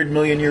and 200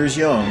 million years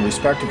young,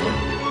 respectively.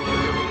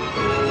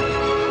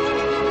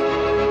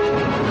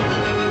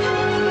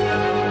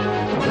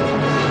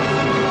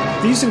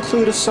 These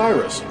include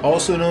Osiris,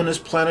 also known as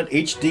planet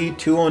HD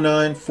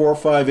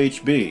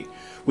 20945HB,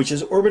 which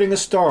is orbiting a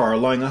star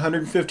lying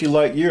 150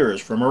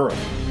 light-years from Earth.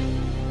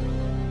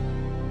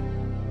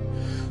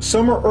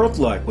 Some are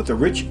Earth-like with a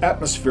rich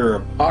atmosphere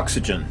of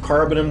oxygen,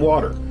 carbon, and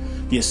water,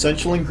 the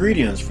essential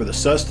ingredients for the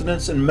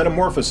sustenance and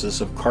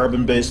metamorphosis of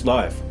carbon-based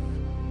life.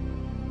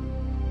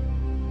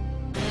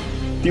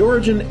 The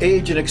origin,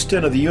 age, and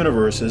extent of the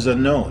universe is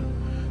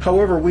unknown.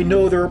 However, we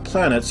know there are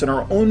planets in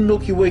our own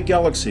Milky Way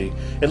galaxy,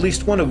 at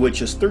least one of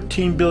which is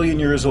 13 billion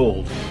years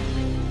old.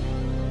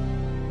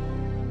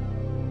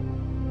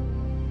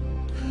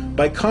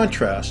 By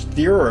contrast,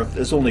 the Earth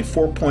is only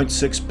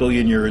 4.6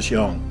 billion years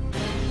young.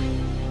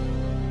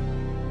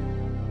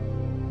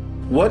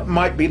 What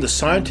might be the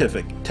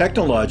scientific,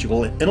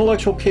 technological, and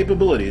intellectual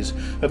capabilities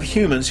of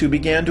humans who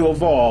began to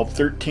evolve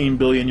 13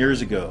 billion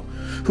years ago,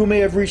 who may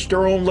have reached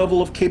our own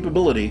level of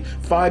capability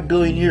 5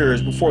 billion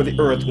years before the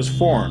Earth was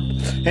formed,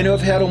 and who have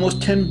had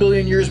almost 10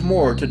 billion years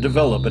more to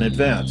develop and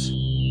advance?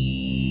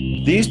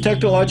 These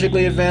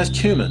technologically advanced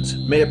humans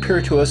may appear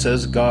to us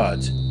as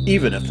gods,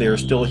 even if they are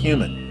still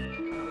human.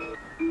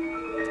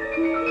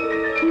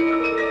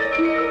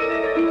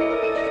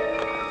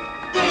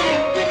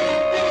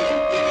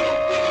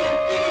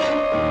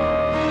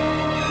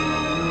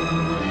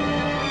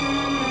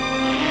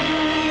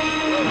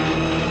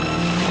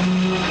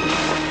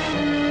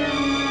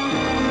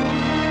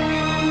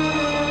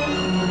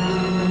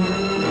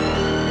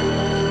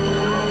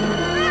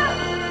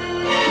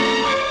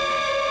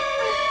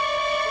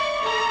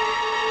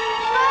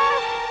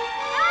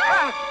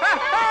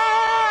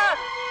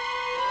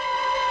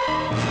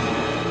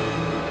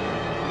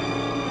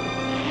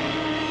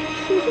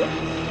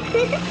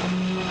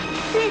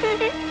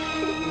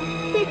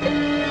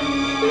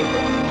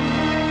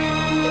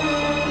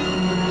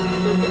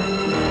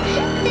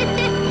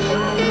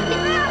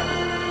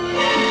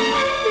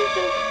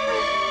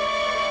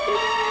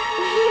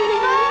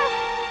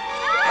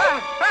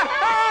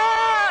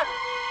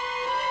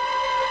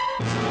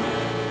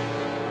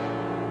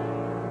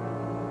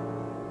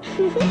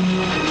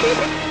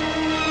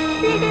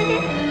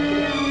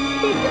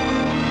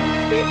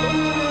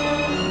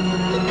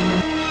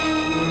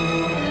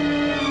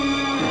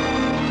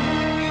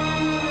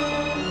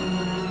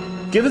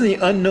 Given the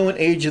unknown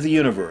age of the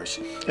universe,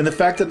 and the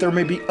fact that there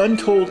may be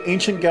untold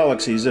ancient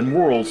galaxies and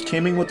worlds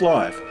teeming with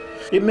life,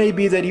 it may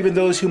be that even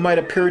those who might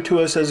appear to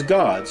us as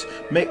gods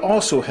may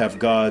also have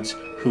gods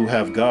who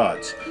have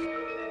gods.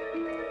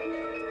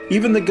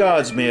 Even the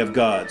gods may have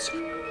gods,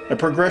 a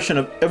progression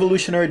of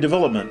evolutionary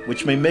development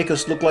which may make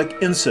us look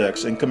like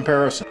insects in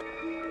comparison.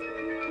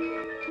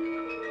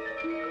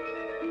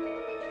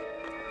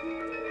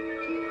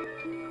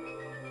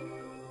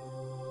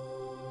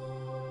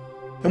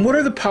 And what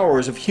are the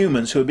powers of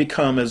humans who have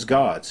become as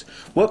gods?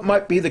 What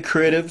might be the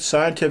creative,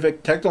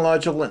 scientific,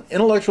 technological, and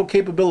intellectual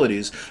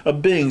capabilities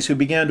of beings who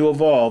began to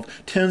evolve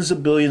tens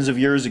of billions of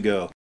years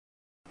ago,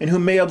 and who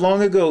may have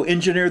long ago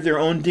engineered their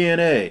own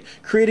DNA,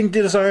 creating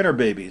designer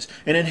babies,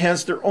 and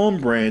enhanced their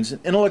own brains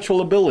and intellectual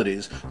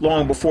abilities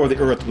long before the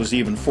Earth was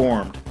even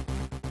formed?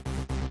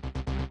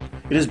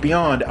 It is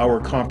beyond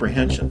our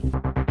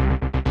comprehension.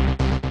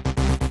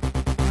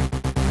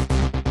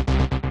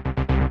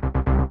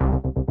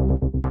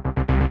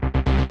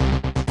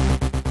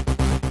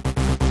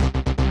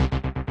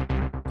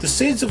 The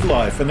seeds of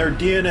life and their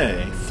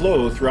DNA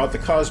flow throughout the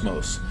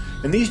cosmos,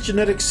 and these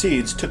genetic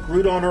seeds took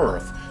root on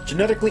Earth,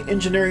 genetically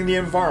engineering the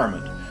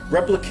environment,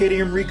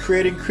 replicating and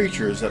recreating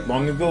creatures that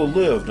long ago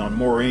lived on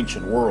more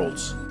ancient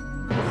worlds.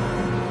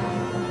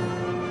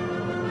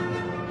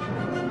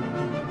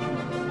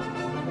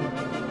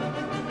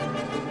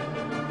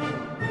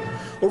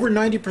 Over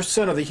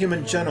 90% of the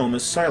human genome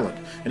is silent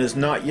and has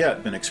not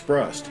yet been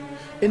expressed,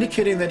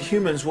 indicating that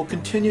humans will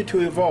continue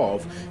to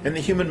evolve and the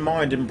human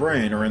mind and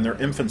brain are in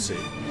their infancy.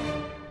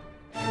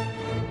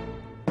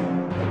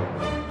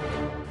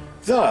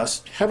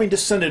 Thus, having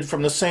descended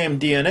from the same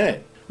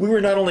DNA, we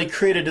were not only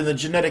created in the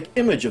genetic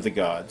image of the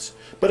gods,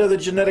 but of the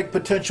genetic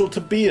potential to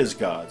be as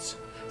gods.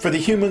 For the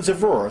humans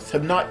of Earth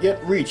have not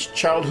yet reached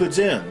childhood's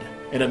end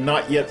and have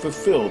not yet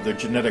fulfilled their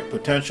genetic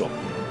potential.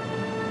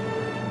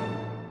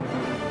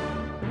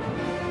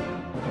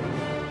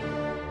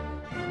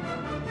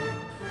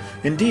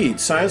 Indeed,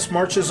 science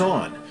marches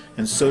on,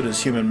 and so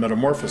does human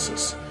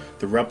metamorphosis,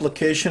 the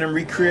replication and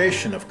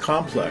recreation of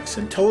complex,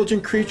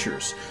 intelligent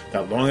creatures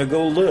that long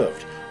ago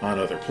lived on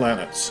other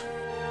planets.